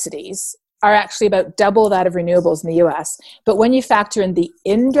direct subsidies are actually about double that of renewables in the US. But when you factor in the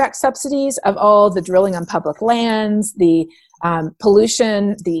indirect subsidies of all the drilling on public lands, the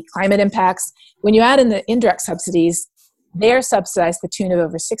pollution, the climate impacts, when you add in the indirect subsidies, they're subsidized to the tune of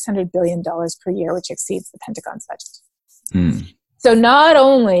over $600 billion per year, which exceeds the Pentagon's budget. So not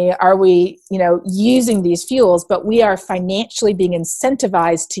only are we, using these fuels, but we are financially being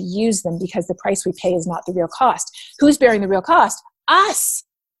incentivized to use them because the price we pay is not the real cost. Who's bearing the real cost? Us.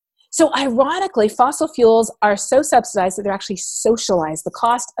 So ironically, fossil fuels are so subsidized that they're actually socialized. The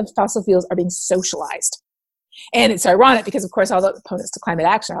cost of fossil fuels are being socialized. And it's ironic because, of course, all the opponents to climate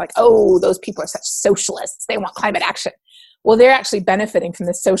action are like, oh, those people are such socialists. They want climate action. Well, they're actually benefiting from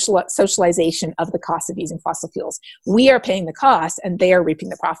the socialization of the cost of using fossil fuels. We are paying the cost, and they are reaping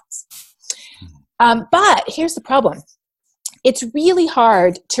the profits. But here's the problem. It's really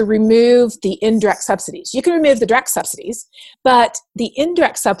hard to remove the indirect subsidies. You can remove the direct subsidies, but the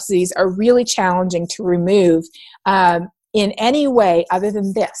indirect subsidies are really challenging to remove in any way other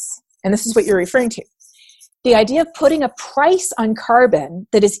than this. And this is what you're referring to. The idea of putting a price on carbon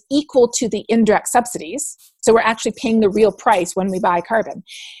that is equal to the indirect subsidies, so we're actually paying the real price when we buy carbon,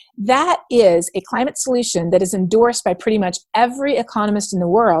 that is a climate solution that is endorsed by pretty much every economist in the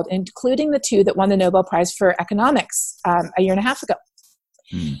world, including the two that won the Nobel Prize for economics a year and a half ago.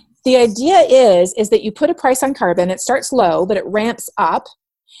 The idea is that you put a price on carbon, it starts low, but it ramps up,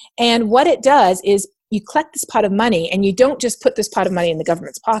 and what it does is you collect this pot of money, and you don't just put this pot of money in the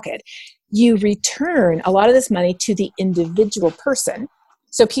government's pocket. You return a lot of this money to the individual person.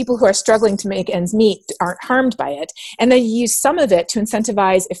 So people who are struggling to make ends meet aren't harmed by it. And then you use some of it to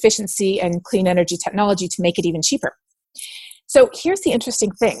incentivize efficiency and clean energy technology to make it even cheaper. So here's the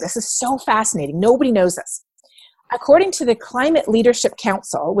interesting thing. This is so fascinating. Nobody knows this. According to the Climate Leadership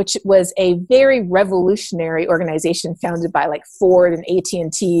Council, which was a very revolutionary organization founded by like Ford and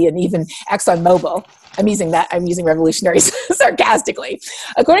AT&T and even ExxonMobil, I'm using revolutionary sarcastically.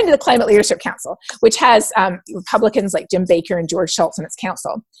 According to the Climate Leadership Council, which has Republicans like Jim Baker and George Shultz in its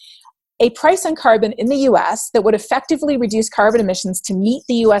council, a price on carbon in the US that would effectively reduce carbon emissions to meet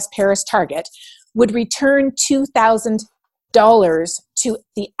the US Paris target would return $2,000 to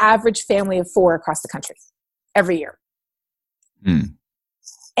the average family of four across the country every year.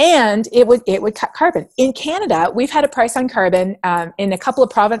 And it would cut carbon. In Canada, we've had a price on carbon in a couple of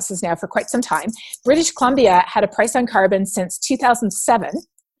provinces now for quite some time. British Columbia had a price on carbon since 2007,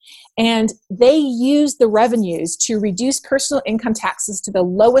 and they used the revenues to reduce personal income taxes to the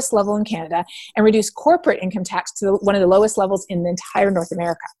lowest level in Canada and reduce corporate income tax to one of the lowest levels in the entire North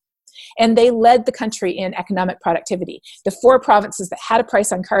America. And they led the country in economic productivity. The four provinces that had a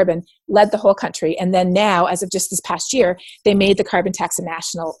price on carbon led the whole country. And then now, as of just this past year, they made the carbon tax a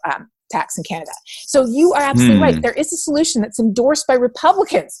national tax in Canada. So you are absolutely right. There is a solution that's endorsed by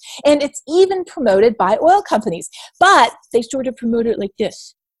Republicans, and it's even promoted by oil companies. But they sort of promote it like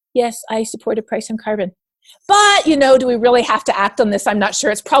this. Yes, I support a price on carbon. But, do we really have to act on this? I'm not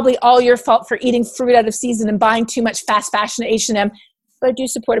sure. It's probably all your fault for eating fruit out of season and buying too much fast fashion at H&M. But I do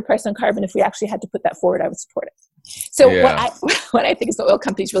support a price on carbon. If we actually had to put that forward, I would support it. So what I think is the oil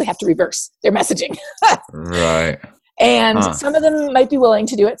companies really have to reverse their messaging. Right. And some of them might be willing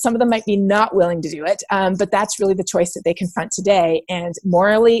to do it. Some of them might be not willing to do it. But that's really the choice that they confront today. And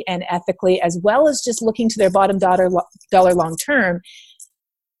morally and ethically, as well as just looking to their bottom dollar long term,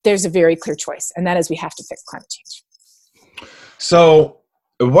 there's a very clear choice. And that is we have to fix climate change. So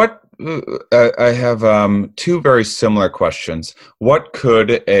I have two very similar questions. What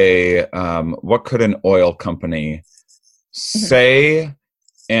could an oil company say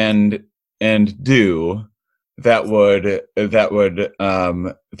and do that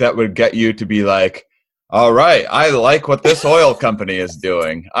would get you to be like, all right, I like what this oil company is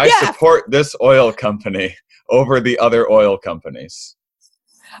doing. I support this oil company over the other oil companies.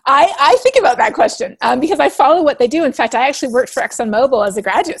 I think about that question because I follow what they do. In fact, I actually worked for ExxonMobil as a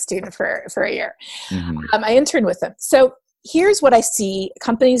graduate student for a year. I interned with them. So here's what I see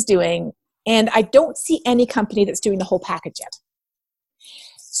companies doing, and I don't see any company that's doing the whole package yet.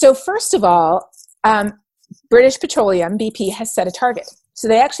 So first of all, British Petroleum, BP, has set a target. So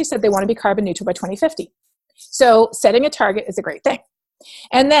they actually said they want to be carbon neutral by 2050. So setting a target is a great thing.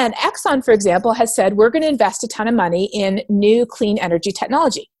 And then Exxon, for example, has said we're going to invest a ton of money in new clean energy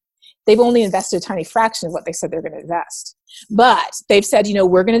technology. They've only invested a tiny fraction of what they said they're going to invest. But they've said,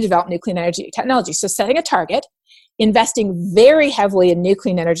 we're going to develop new clean energy technology. So setting a target, investing very heavily in new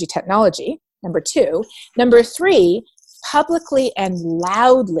clean energy technology, number two. Number three, publicly and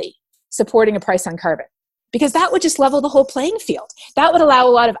loudly supporting a price on carbon. Because that would just level the whole playing field. That would allow a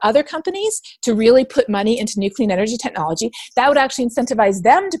lot of other companies to really put money into new clean energy technology. That would actually incentivize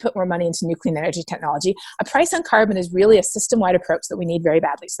them to put more money into new clean energy technology. A price on carbon is really a system-wide approach that we need very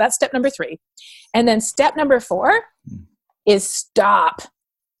badly. So that's step number three. And then step number four is stop.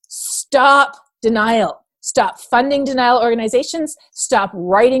 Stop denial. Stop funding denial organizations. Stop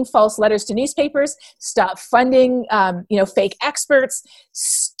writing false letters to newspapers. Stop funding, fake experts.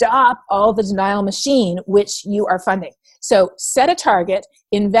 Stop all the denial machine which you are funding. So set a target,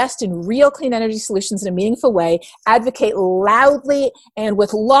 invest in real clean energy solutions in a meaningful way, advocate loudly and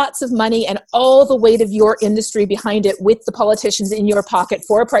with lots of money and all the weight of your industry behind it with the politicians in your pocket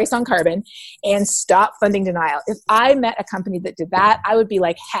for a price on carbon, and stop funding denial. If I met a company that did that, I would be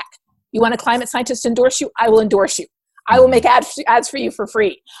like, heck, you want a climate scientist to endorse you? I will endorse you. I will make ads for you for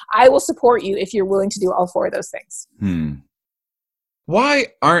free. I will support you if you're willing to do all four of those things. Why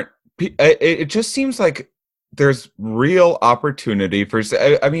aren't it just seems like there's real opportunity for,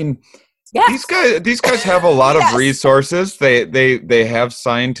 I mean, these guys have a lot of resources. They have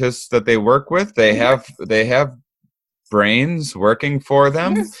scientists that they work with. They have brains working for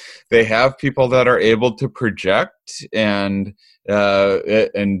them. They have people that are able to project and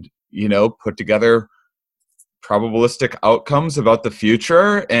put together probabilistic outcomes about the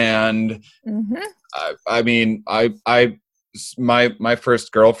future. And my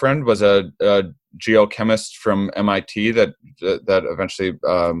first girlfriend was a geochemist from MIT that eventually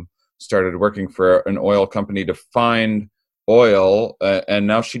started working for an oil company to find oil. And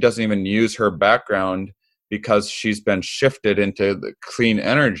now she doesn't even use her background because she's been shifted into the clean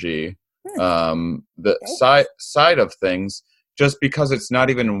energy, side of things, just because it's not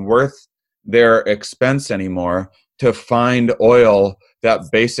even worth their expense anymore to find oil that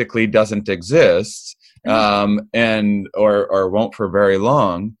basically doesn't exist, and won't for very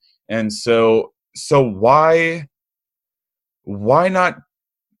long. And so why not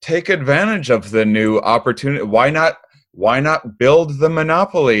take advantage of the new opportunity? Why not build the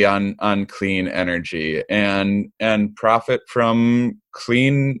monopoly on clean energy and profit from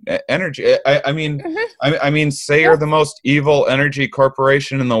clean energy? I mean, you're the most evil energy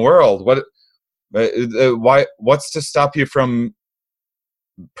corporation in the world. What's to stop you from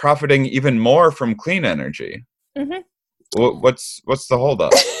profiting even more from clean energy? What's the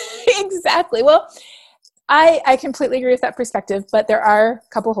holdup? Exactly. Well, I completely agree with that perspective, but there are a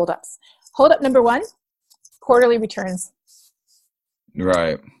couple holdups. Holdup number one, quarterly returns.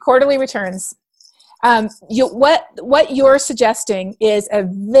 Right. Quarterly returns. What you're suggesting is a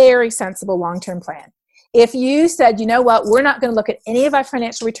very sensible long-term plan. If you said, you know what, we're not going to look at any of our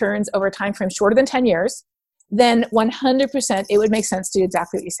financial returns over a time frame shorter than 10 years, then 100% it would make sense to do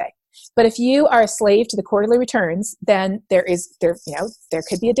exactly what you say. But if you are a slave to the quarterly returns, then there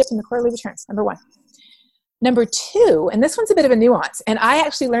could be a dip in the quarterly returns, number one. Number two, and this one's a bit of a nuance, and I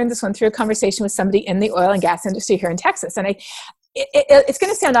actually learned this one through a conversation with somebody in the oil and gas industry here in Texas. And it's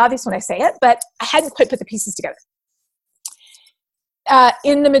going to sound obvious when I say it, but I hadn't quite put the pieces together.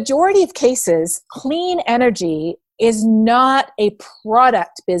 In the majority of cases, clean energy is not a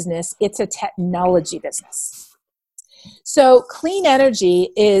product business, it's a technology business. So clean energy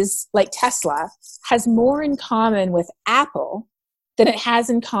is, like Tesla, has more in common with Apple than it has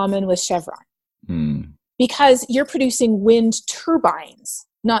in common with Chevron. Because you're producing wind turbines,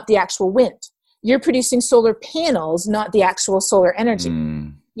 not the actual wind. You're producing solar panels, not the actual solar energy.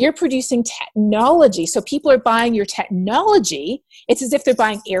 You're producing technology. So people are buying your technology. It's as if they're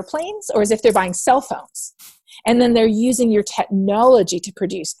buying airplanes or as if they're buying cell phones. And then they're using your technology to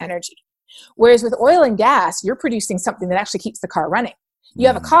produce energy. Whereas with oil and gas, you're producing something that actually keeps the car running. You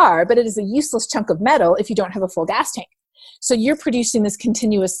have a car, but it is a useless chunk of metal if you don't have a full gas tank. So you're producing this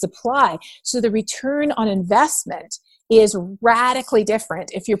continuous supply. So the return on investment is radically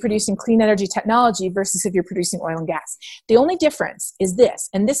different if you're producing clean energy technology versus if you're producing oil and gas. The only difference is this,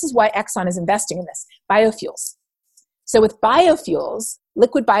 and this is why Exxon is investing in this, biofuels. So with biofuels,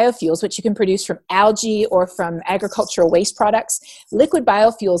 liquid biofuels, which you can produce from algae or from agricultural waste products, liquid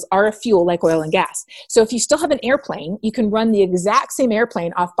biofuels are a fuel like oil and gas. So if you still have an airplane, you can run the exact same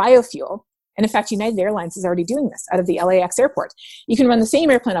airplane off biofuel. And in fact, United Airlines is already doing this out of the LAX airport. You can run the same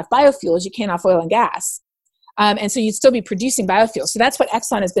airplane off biofuel as you can off oil and gas. And so you'd still be producing biofuels. So that's what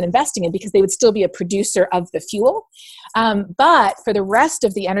Exxon has been investing in, because they would still be a producer of the fuel. But for the rest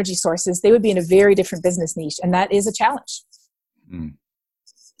of the energy sources, they would be in a very different business niche. And that is a challenge. Isn't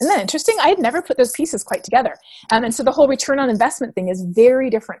that interesting? I had never put those pieces quite together. And so the whole return on investment thing is very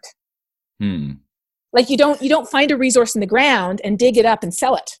different. Like you don't find a resource in the ground and dig it up and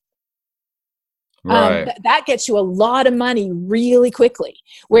sell it. Right. That gets you a lot of money really quickly.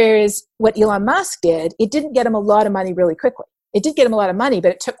 Whereas what Elon Musk did, it didn't get him a lot of money really quickly. It did get him a lot of money,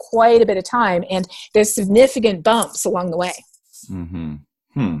 but it took quite a bit of time, and there's significant bumps along the way.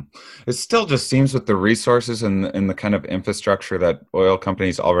 It still just seems with the resources and the kind of infrastructure that oil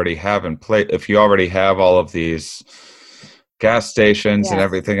companies already have in place, if you already have all of these gas stations and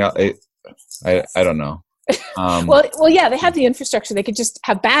everything else, I don't know. Well, yeah, they have the infrastructure. They could just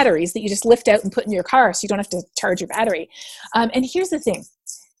have batteries that you just lift out and put in your car, so you don't have to charge your battery. And here's the thing.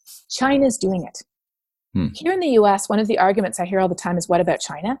 China's doing it. Here in the US, one of the arguments I hear all the time is, what about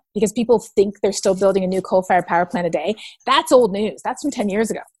China? Because people think they're still building a new coal-fired power plant a day. That's old news. That's from 10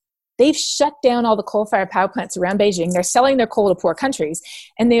 years ago. They've shut down all the coal-fired power plants around Beijing. They're selling their coal to poor countries,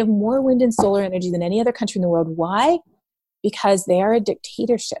 and they have more wind and solar energy than any other country in the world. Why? Because they are a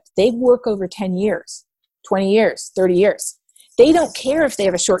dictatorship. They work over 10 years. 20 years, 30 years. They don't care if they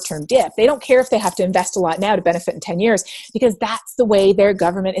have a short-term dip. They don't care if they have to invest a lot now to benefit in 10 years, because that's the way their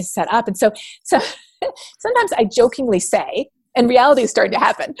government is set up. And so sometimes I jokingly say, and reality is starting to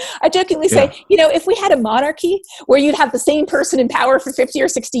happen, I jokingly say, if we had a monarchy where you'd have the same person in power for 50 or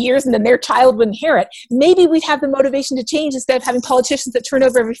 60 years and then their child would inherit, maybe we'd have the motivation to change instead of having politicians that turn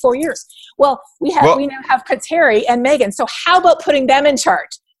over every 4 years. Well, we now have Prince Harry and Meghan. So how about putting them in charge?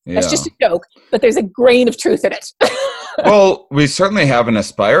 That's just a joke, but there's a grain of truth in it. Well, we certainly have an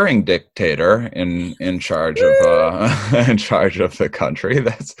aspiring dictator in charge of the country.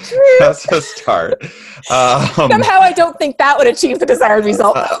 That's a start. Somehow, I don't think that would achieve the desired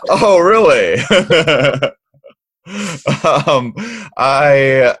result. Oh, really?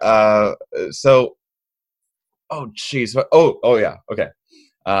 Okay.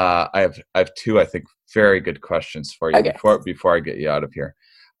 I have two, I think, very good questions for you before I get you out of here.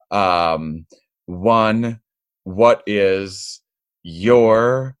 One, what is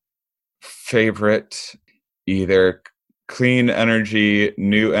your favorite either clean energy,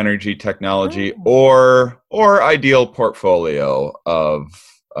 new energy technology, or ideal portfolio of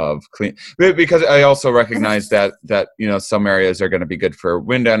clean? Because I also recognize that some areas are going to be good for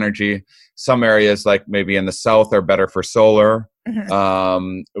wind energy, some areas like maybe in the south are better for solar.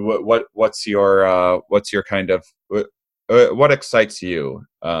 What's your kind of what excites you?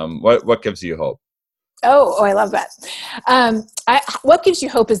 What gives you hope? Oh, I love that. What gives you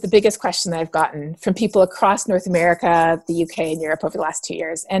hope is the biggest question that I've gotten from people across North America, the UK, and Europe over the last 2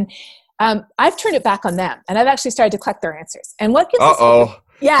 years. And I've turned it back on them, and I've actually started to collect their answers. And what gives us hope?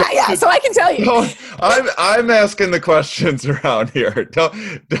 Yeah. So I can tell you. I'm asking the questions around here.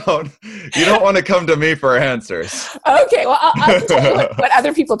 You don't want to come to me for answers. Okay. Well, I'll tell you what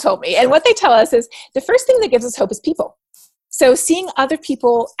other people told me. And what they tell us is the first thing that gives us hope is people. So seeing other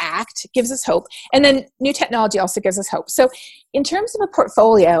people act gives us hope. And then new technology also gives us hope. So in terms of a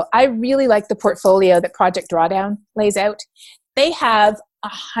portfolio, I really like the portfolio that Project Drawdown lays out. They have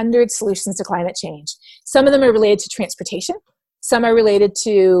 100 solutions to climate change. Some of them are related to transportation. Some are related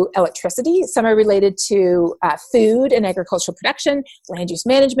to electricity. Some are related to food and agricultural production, land use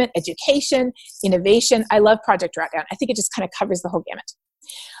management, education, innovation. I love Project Drawdown. I think it just kind of covers the whole gamut.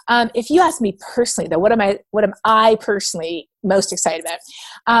 If you ask me personally, though, what am I personally most excited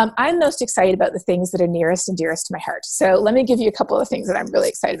about? I'm most excited about the things that are nearest and dearest to my heart. So let me give you a couple of things that I'm really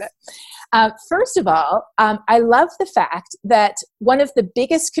excited about. First of all, I love the fact that one of the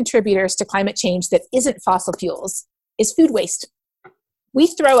biggest contributors to climate change that isn't fossil fuels is food waste. We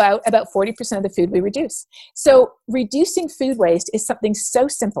throw out about 40% of the food we reduce. So reducing food waste is something so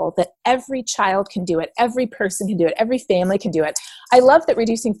simple that every child can do it, every person can do it, every family can do it. I love that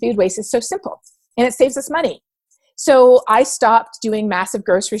reducing food waste is so simple and it saves us money. So I stopped doing massive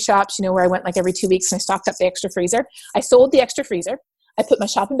grocery shops, where I went like every 2 weeks and I stocked up the extra freezer. I sold the extra freezer. I put my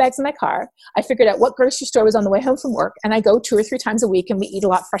shopping bags in my car. I figured out what grocery store was on the way home from work, and I go 2 or 3 times a week and we eat a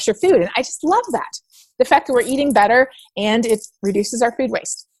lot fresher food. And I just love that. The fact that we're eating better and it reduces our food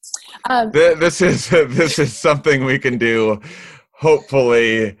waste. This is something we can do,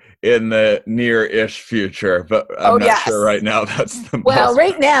 hopefully, in the near-ish future, but I'm not sure right now that's the Well,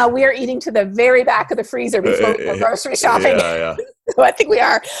 right now we are eating to the very back of the freezer before we go grocery shopping. Yeah. So I think we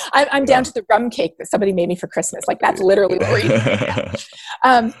are. I'm down to the rum cake that somebody made me for Christmas. Like, that's literally what we're eating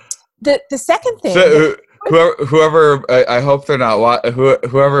now. The second thing. So, whoever, I hope they're not.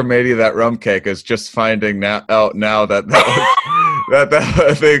 Whoever made you that rum cake is just finding out now that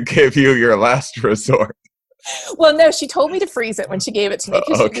they gave you your last resort. Well, no, she told me to freeze it when she gave it to me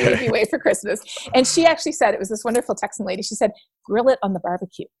because she gave me away for Christmas. And she actually said, it was this wonderful Texan lady, she said, grill it on the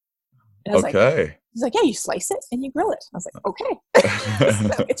barbecue. And I was like, yeah, you slice it and you grill it. I was like, okay.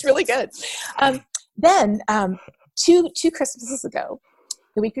 So it's really good. Then two Christmases ago,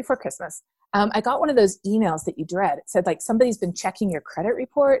 the week before Christmas, I got one of those emails that you dread. It said, like, somebody's been checking your credit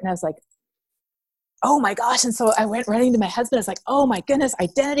report. And I was like, oh my gosh. And so I went running to my husband. I was like, oh my goodness,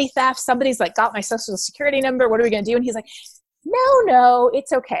 identity theft. Somebody's like got my social security number. What are we going to do? And he's like, no,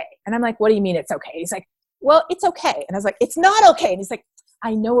 it's okay. And I'm like, what do you mean it's okay? He's like, well, it's okay. And I was like, it's not okay. And he's like,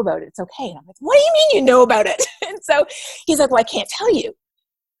 I know about it. It's okay. And I'm like, what do you mean you know about it? And so he's like, well, I can't tell you.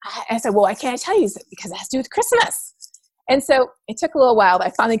 I said, well, why can't I tell you? He said, because it has to do with Christmas. And so it took a little while, but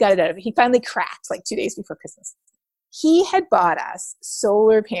I finally got it out of it. He finally cracked like 2 days before Christmas. He had bought us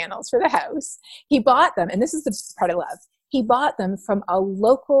solar panels for the house. He bought them, and this is the part I love. He bought them from a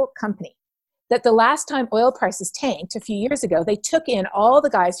local company that the last time oil prices tanked a few years ago, they took in all the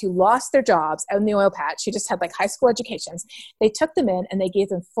guys who lost their jobs out in the oil patch, who just had like high school educations. They took them in and they gave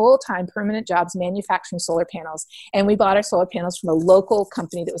them full-time permanent jobs manufacturing solar panels. And we bought our solar panels from a local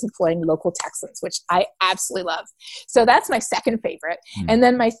company that was employing local Texans, which I absolutely love. So that's my second favorite. And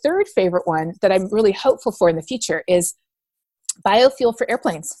then my third favorite one that I'm really hopeful for in the future is biofuel for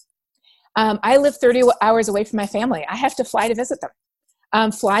airplanes. I live 30 hours away from my family. I have to fly to visit them.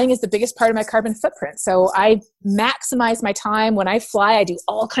 Flying is the biggest part of my carbon footprint. So I maximize my time. When I fly, I do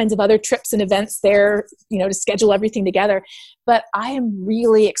all kinds of other trips and events there, to schedule everything together. But I am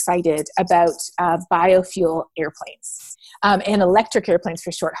really excited about biofuel airplanes and electric airplanes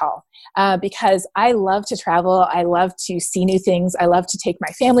for short haul because I love to travel. I love to see new things. I love to take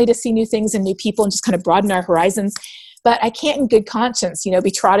my family to see new things and new people and just kind of broaden our horizons. But I can't in good conscience, be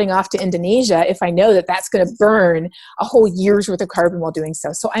trotting off to Indonesia if I know that that's going to burn a whole year's worth of carbon while doing so.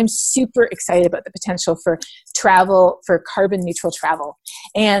 So I'm super excited about the potential for travel, for carbon neutral travel.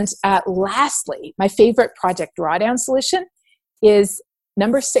 And lastly, my favorite Project Drawdown solution is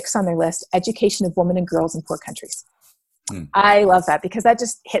number 6 on their list, education of women and girls in poor countries. I love that because that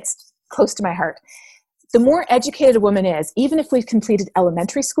just hits close to my heart. The more educated a woman is, even if we've completed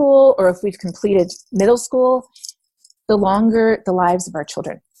elementary school or if we've completed middle school, the longer the lives of our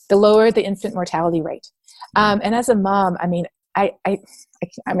children, the lower the infant mortality rate. And as a mom, I'm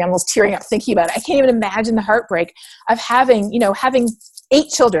almost tearing up thinking about it. I can't even imagine the heartbreak of having 8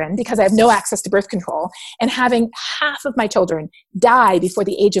 children because I have no access to birth control and having half of my children die before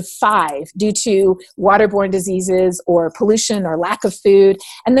the age of 5 due to waterborne diseases or pollution or lack of food,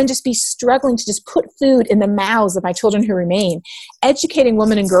 and then just be struggling to just put food in the mouths of my children who remain. Educating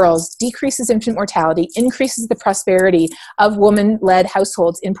women and girls decreases infant mortality, increases the prosperity of woman-led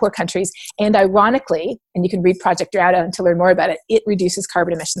households in poor countries, and ironically, and you can read Project Drawdown to learn more about it, it reduces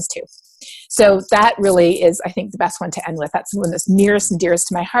carbon emissions too. So that really is, I think, the best one to end with. That's the one that's nearest and dearest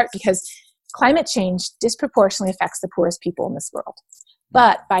to my heart because climate change disproportionately affects the poorest people in this world.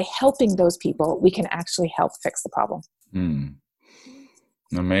 But by helping those people, we can actually help fix the problem.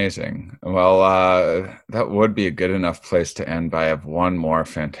 Amazing. Well, that would be a good enough place to end, but I have one more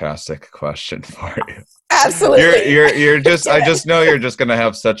fantastic question for you. Absolutely. You're just, I just know you're just going to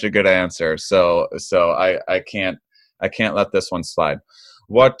have such a good answer. So I I can't let this one slide.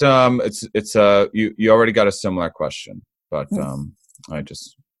 What you already got a similar question, but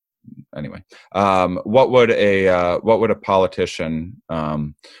anyway. What would a politician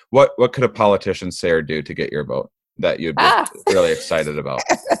what could a politician say or do to get your vote that you'd be really excited about?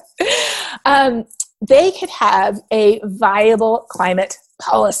 They could have a viable climate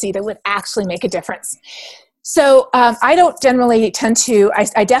policy that would actually make a difference. So I don't generally tend to,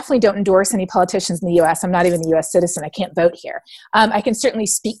 I definitely don't endorse any politicians in the U.S. I'm not even a U.S. citizen. I can't vote here. I can certainly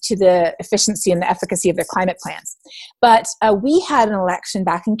speak to the efficiency and the efficacy of their climate plans. But we had an election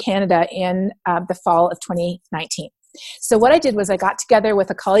back in Canada in the fall of 2019. So what I did was I got together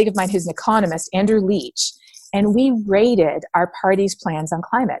with a colleague of mine who's an economist, Andrew Leach, and we rated our party's plans on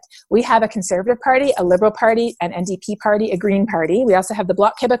climate. We have a Conservative Party, a Liberal Party, an NDP Party, a Green Party. We also have the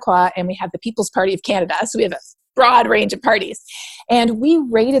Bloc Québécois, and we have the People's Party of Canada. So we have a broad range of parties. And we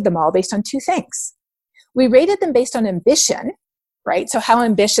rated them all based on two things. We rated them based on ambition, right? So how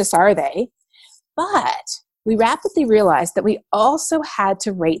ambitious are they? But we rapidly realized that we also had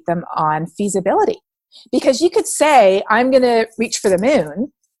to rate them on feasibility. Because you could say, I'm going to reach for the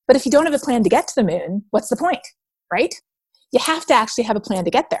moon, but if you don't have a plan to get to the moon, what's the point, right? You have to actually have a plan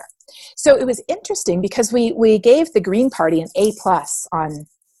to get there. So it was interesting because we gave the Green Party an A+ on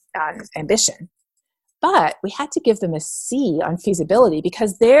ambition, but we had to give them a C on feasibility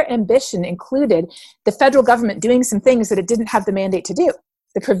because their ambition included the federal government doing some things that it didn't have the mandate to do.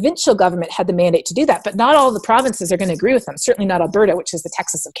 The provincial government had the mandate to do that, but not all the provinces are going to agree with them. Certainly not Alberta, which is the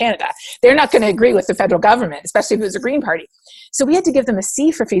Texas of Canada. They're not going to agree with the federal government, especially if it was a Green Party. So we had to give them a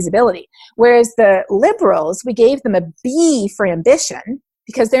C for feasibility. Whereas the Liberals, we gave them a B for ambition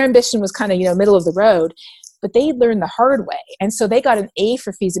because their ambition was kind of, middle of the road, but they learned the hard way. And so they got an A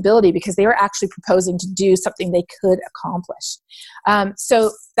for feasibility because they were actually proposing to do something they could accomplish.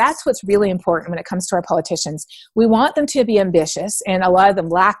 So that's what's really important when it comes to our politicians. We want them to be ambitious, and a lot of them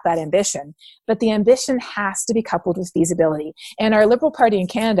lack that ambition, but the ambition has to be coupled with feasibility. And our Liberal Party in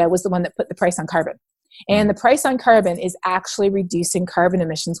Canada was the one that put the price on carbon. And the price on carbon is actually reducing carbon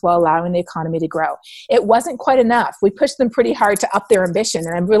emissions while allowing the economy to grow. It wasn't quite enough. We pushed them pretty hard to up their ambition.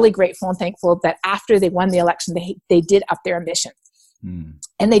 And I'm really grateful and thankful that after they won the election, they did up their ambition.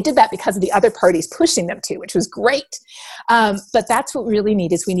 And they did that because of the other parties pushing them to, which was great. But that's what we really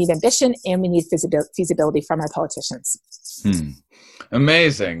need is we need ambition and we need feasibility from our politicians.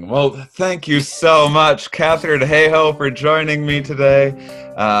 Amazing. Well, thank you so much, Catherine Hayhoe, for joining me today.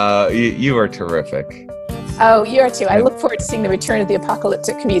 You are terrific. Oh, you are too. I look forward to seeing the return of the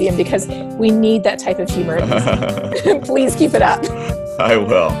apocalyptic comedian because we need that type of humor. Please keep it up. I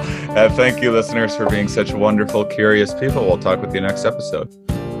will. Thank you, listeners, for being such wonderful, curious people. We'll talk with you next episode.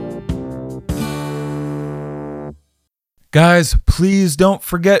 Guys, please don't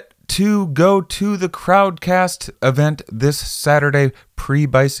forget to go to the Crowdcast event this Saturday,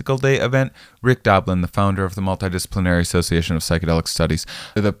 pre-Bicycle Day event. Rick Doblin, the founder of the Multidisciplinary Association of Psychedelic Studies,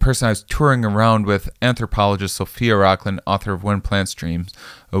 the person I was touring around with, anthropologist Sophia Rockland, author of When Plants Dream,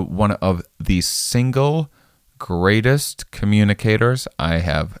 one of the single greatest communicators I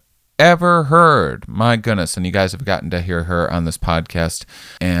have ever heard. My goodness. And you guys have gotten to hear her on this podcast,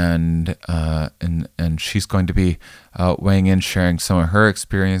 and she's going to be weighing in, sharing some of her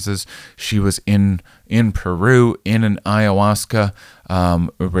experiences. She was in Peru in an ayahuasca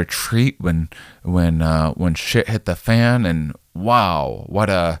retreat when shit hit the fan, and wow, what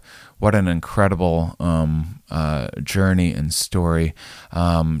an incredible journey and story.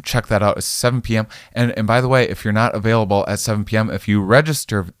 Check that out. It's 7 p.m. And by the way, if you're not available at 7 p.m., if you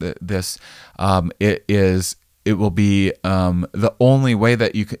register this, it will be the only way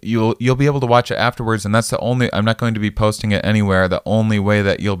that you'll be able to watch it afterwards, and that's the only. I'm not going to be posting it anywhere. The only way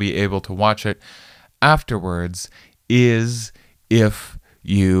that you'll be able to watch it afterwards is if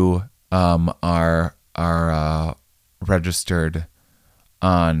you are registered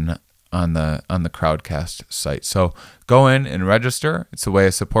on the Crowdcast site. So go in and register. It's a way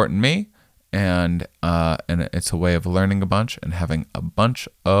of supporting me, and it's a way of learning a bunch and having a bunch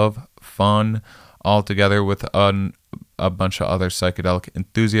of fun all together with a bunch of other psychedelic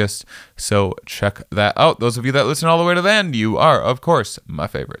enthusiasts. So check that out. Those of you that listen all the way to the end, you are, of course, my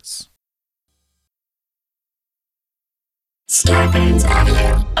favorites. Starburns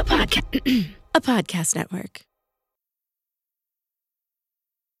Audio, a podcast network.